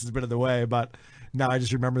fat ass has been in the way, but now I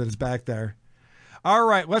just remember that it's back there. All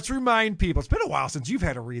right, let's remind people. It's been a while since you've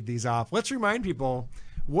had to read these off. Let's remind people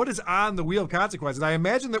what is on the wheel of consequences. I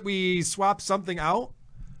imagine that we swapped something out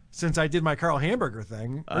since I did my Carl Hamburger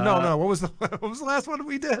thing. Or no. What was the last one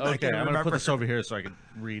we did? Okay, I'm going to put this over here so I can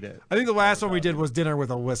read it. I think the last one we did was Dinner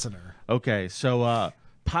with a Listener. Okay, so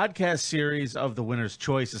podcast series of The Winner's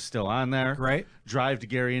Choice is still on there. Right. Drive to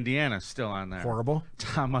Gary, Indiana is still on there. Horrible.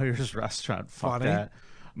 Tom Myers Restaurant. Fuck Funny. that.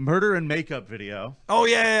 Murder and Makeup video. Oh,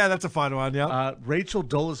 yeah, that's a fun one, yeah. Rachel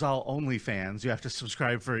Dolezal OnlyFans. You have to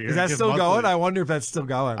subscribe for a year. Is that still going? I wonder if that's still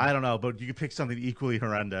going. I don't know, but you can pick something equally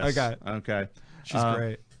horrendous. Okay. She's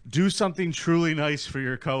great. Do something truly nice for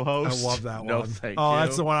your co-host. I love that one. No, thank you. Oh,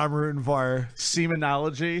 that's the one I'm rooting for.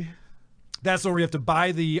 Semenology. That's where we have to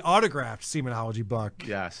buy the autographed Semenology book.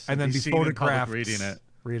 Yes. And then be seen in public photographed reading it.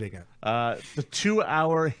 The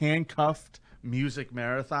 2-hour handcuffed music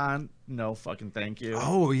marathon. No fucking thank you.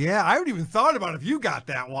 Oh, yeah. I haven't even thought about if you got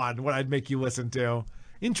that one, what I'd make you listen to.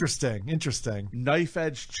 Interesting. Knife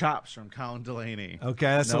Edge Chops from Colin Delaney. Okay,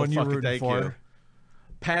 that's the one you're rooting for. You.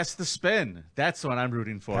 Pass the Spin. That's the one I'm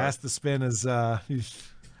rooting for. Pass the Spin is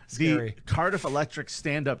scary. The Cardiff Electric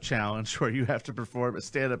Stand-Up Challenge, where you have to perform a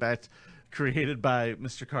stand-up act created by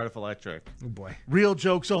Mr. Cardiff Electric. Oh, boy. Real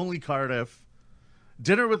jokes only, Cardiff.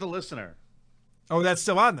 Dinner with a Listener. Oh, that's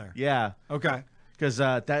still on there? Yeah. Okay. Because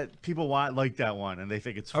that people like that one, and they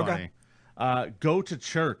think it's funny. Okay. Go to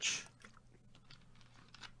Church.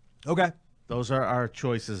 Okay. Those are our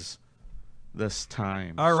choices this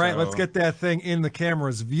time. All right, let's get that thing in the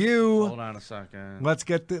camera's view. Hold on a second. Let's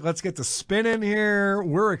get the spin in here.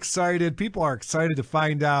 We're excited. People are excited to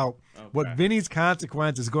find out what Vinny's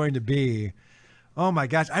consequence is going to be. Oh my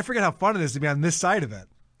gosh, I forget how fun it is to be on this side of it.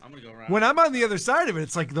 I'm gonna go around. When I'm on the other side of it,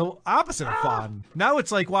 it's like the opposite of fun. Now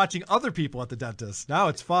it's like watching other people at the dentist. Now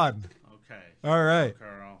it's fun. Okay. All right.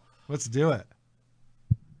 Carl. Let's do it.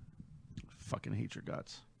 fucking hate your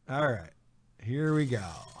guts. All right. Here we go.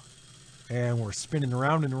 And we're spinning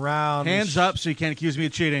around and around. Hands up so you can't accuse me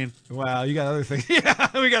of cheating. Wow, you got other things. Yeah,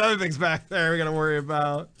 we got other things back there we got to worry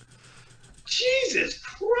about. Jesus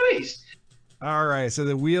Christ. All right, so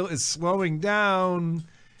the wheel is slowing down.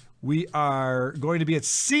 We are going to be at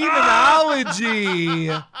Semenology.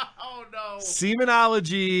 Oh, no.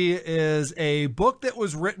 Semenology is a book that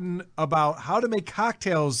was written about how to make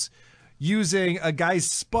cocktails using a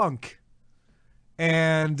guy's spunk.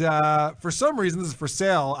 And for some reason, this is for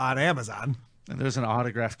sale on Amazon. And there's an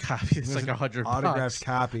autographed copy. It's like $100. Autographed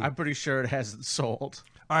copy. I'm pretty sure it hasn't sold.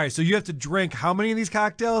 All right, so you have to drink how many of these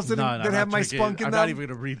cocktails that have my spunk in I'm them? not even going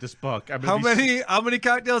to read this book. How many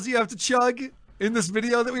cocktails do you have to chug in this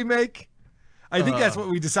video that we make? I think that's what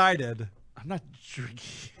we decided. I'm not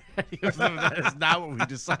drinking. That is not what we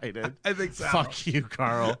decided. I think so. Fuck you,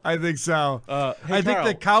 Carl. I think so. Hey, I think Carl.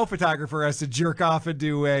 the cow photographer has to jerk off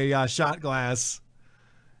into a shot glass.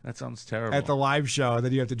 That sounds terrible. At the live show, and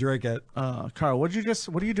then you have to drink it. Carl, what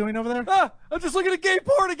are you doing over there? I'm just looking at gay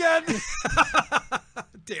porn again.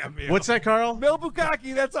 Damn you. What's that, Carl? Mel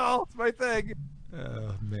Bukkake, that's all. It's my thing.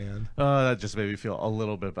 Oh, man. That just made me feel a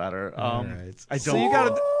little bit better. All right. I don't. So you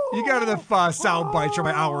got enough sound bites for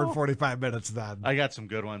my hour and 45 minutes then. I got some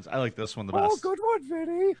good ones. I like this one the best. Oh, good one,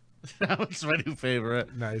 Vinny. That was my new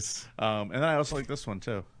favorite. Nice. And then I also like this one,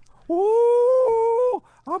 too. Ooh,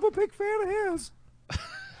 I'm a big fan of his.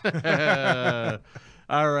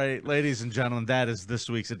 All right, ladies and gentlemen, that is this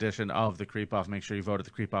week's edition of The Creep Off. Make sure you vote at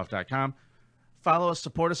thecreepoff.com. Follow us,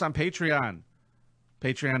 support us on Patreon.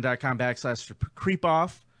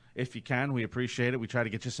 Patreon.com/creepoff. If you can, we appreciate it. We try to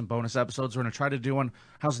get you some bonus episodes. We're going to try to do one.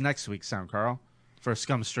 How's next week sound, Carl? For a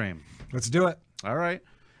scum stream. Let's do it. All right.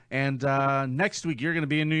 And next week, you're going to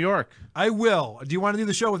be in New York. I will. Do you want to do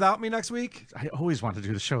the show without me next week? I always want to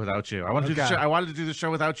do the show without you. I wanted to do the show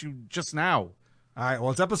without you just now. All right, well,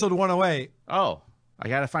 it's episode 108. Oh, I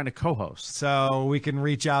got to find a co-host. So we can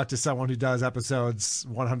reach out to someone who does episodes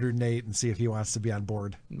 108 and see if he wants to be on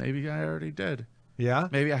board. Maybe I already did. Yeah?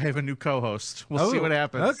 Maybe I have a new co-host. We'll see what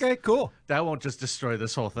happens. Okay, cool. That won't just destroy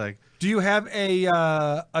this whole thing. Do you have a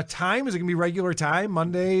time? Is it going to be regular time,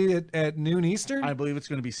 Monday at noon Eastern? I believe it's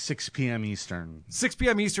going to be 6 p.m. Eastern. 6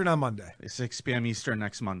 p.m. Eastern on Monday. 6 p.m. Eastern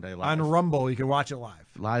next Monday. Live. On Rumble, you can watch it live.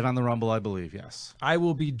 Live on the Rumble, I believe, yes. I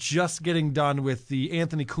will be just getting done with the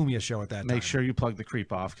Anthony Cumia show at that time. Make sure you plug the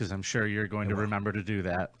creep off, because I'm sure you're going to remember to do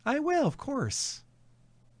that. I will, of course.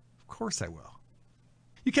 Of course I will.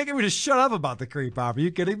 You can't get me to shut up about the creep off. Are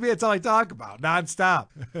you kidding me? It's all I talk about, nonstop.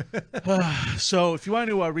 So if you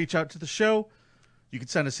want to reach out to the show, you can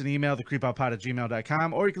send us an email,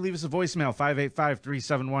 thecreepoffpod@gmail.com, or you can leave us a voicemail,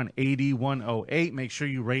 585-371-8108. Make sure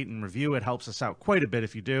you rate and review. It helps us out quite a bit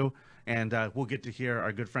if you do. And we'll get to hear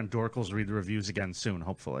our good friend Dorkles read the reviews again soon,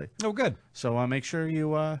 hopefully. Oh, good. So make sure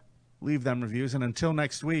you leave them reviews. And until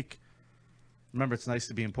next week, remember, it's nice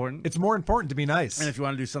to be important. It's more important to be nice. And if you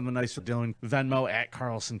want to do something nice for Dylan, Venmo at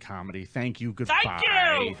Carlson Comedy. Thank you. Goodbye.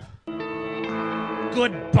 Thank you.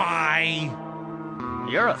 Goodbye.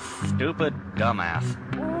 You're a stupid dumbass.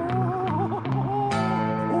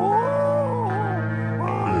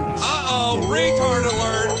 Uh-oh, retard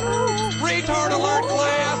alert. Retard alert,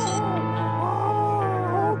 class.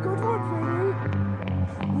 Oh, good one,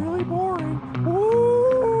 Vinny. Really boring.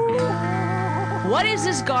 What is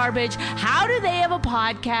this garbage? How do they have a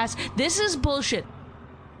podcast? This is bullshit.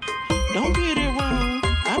 Don't get it wrong.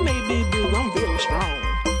 I may be big, I'm very strong.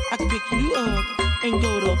 I can pick you up and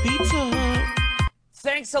go to Pizza Hut.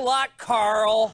 Thanks a lot, Carl.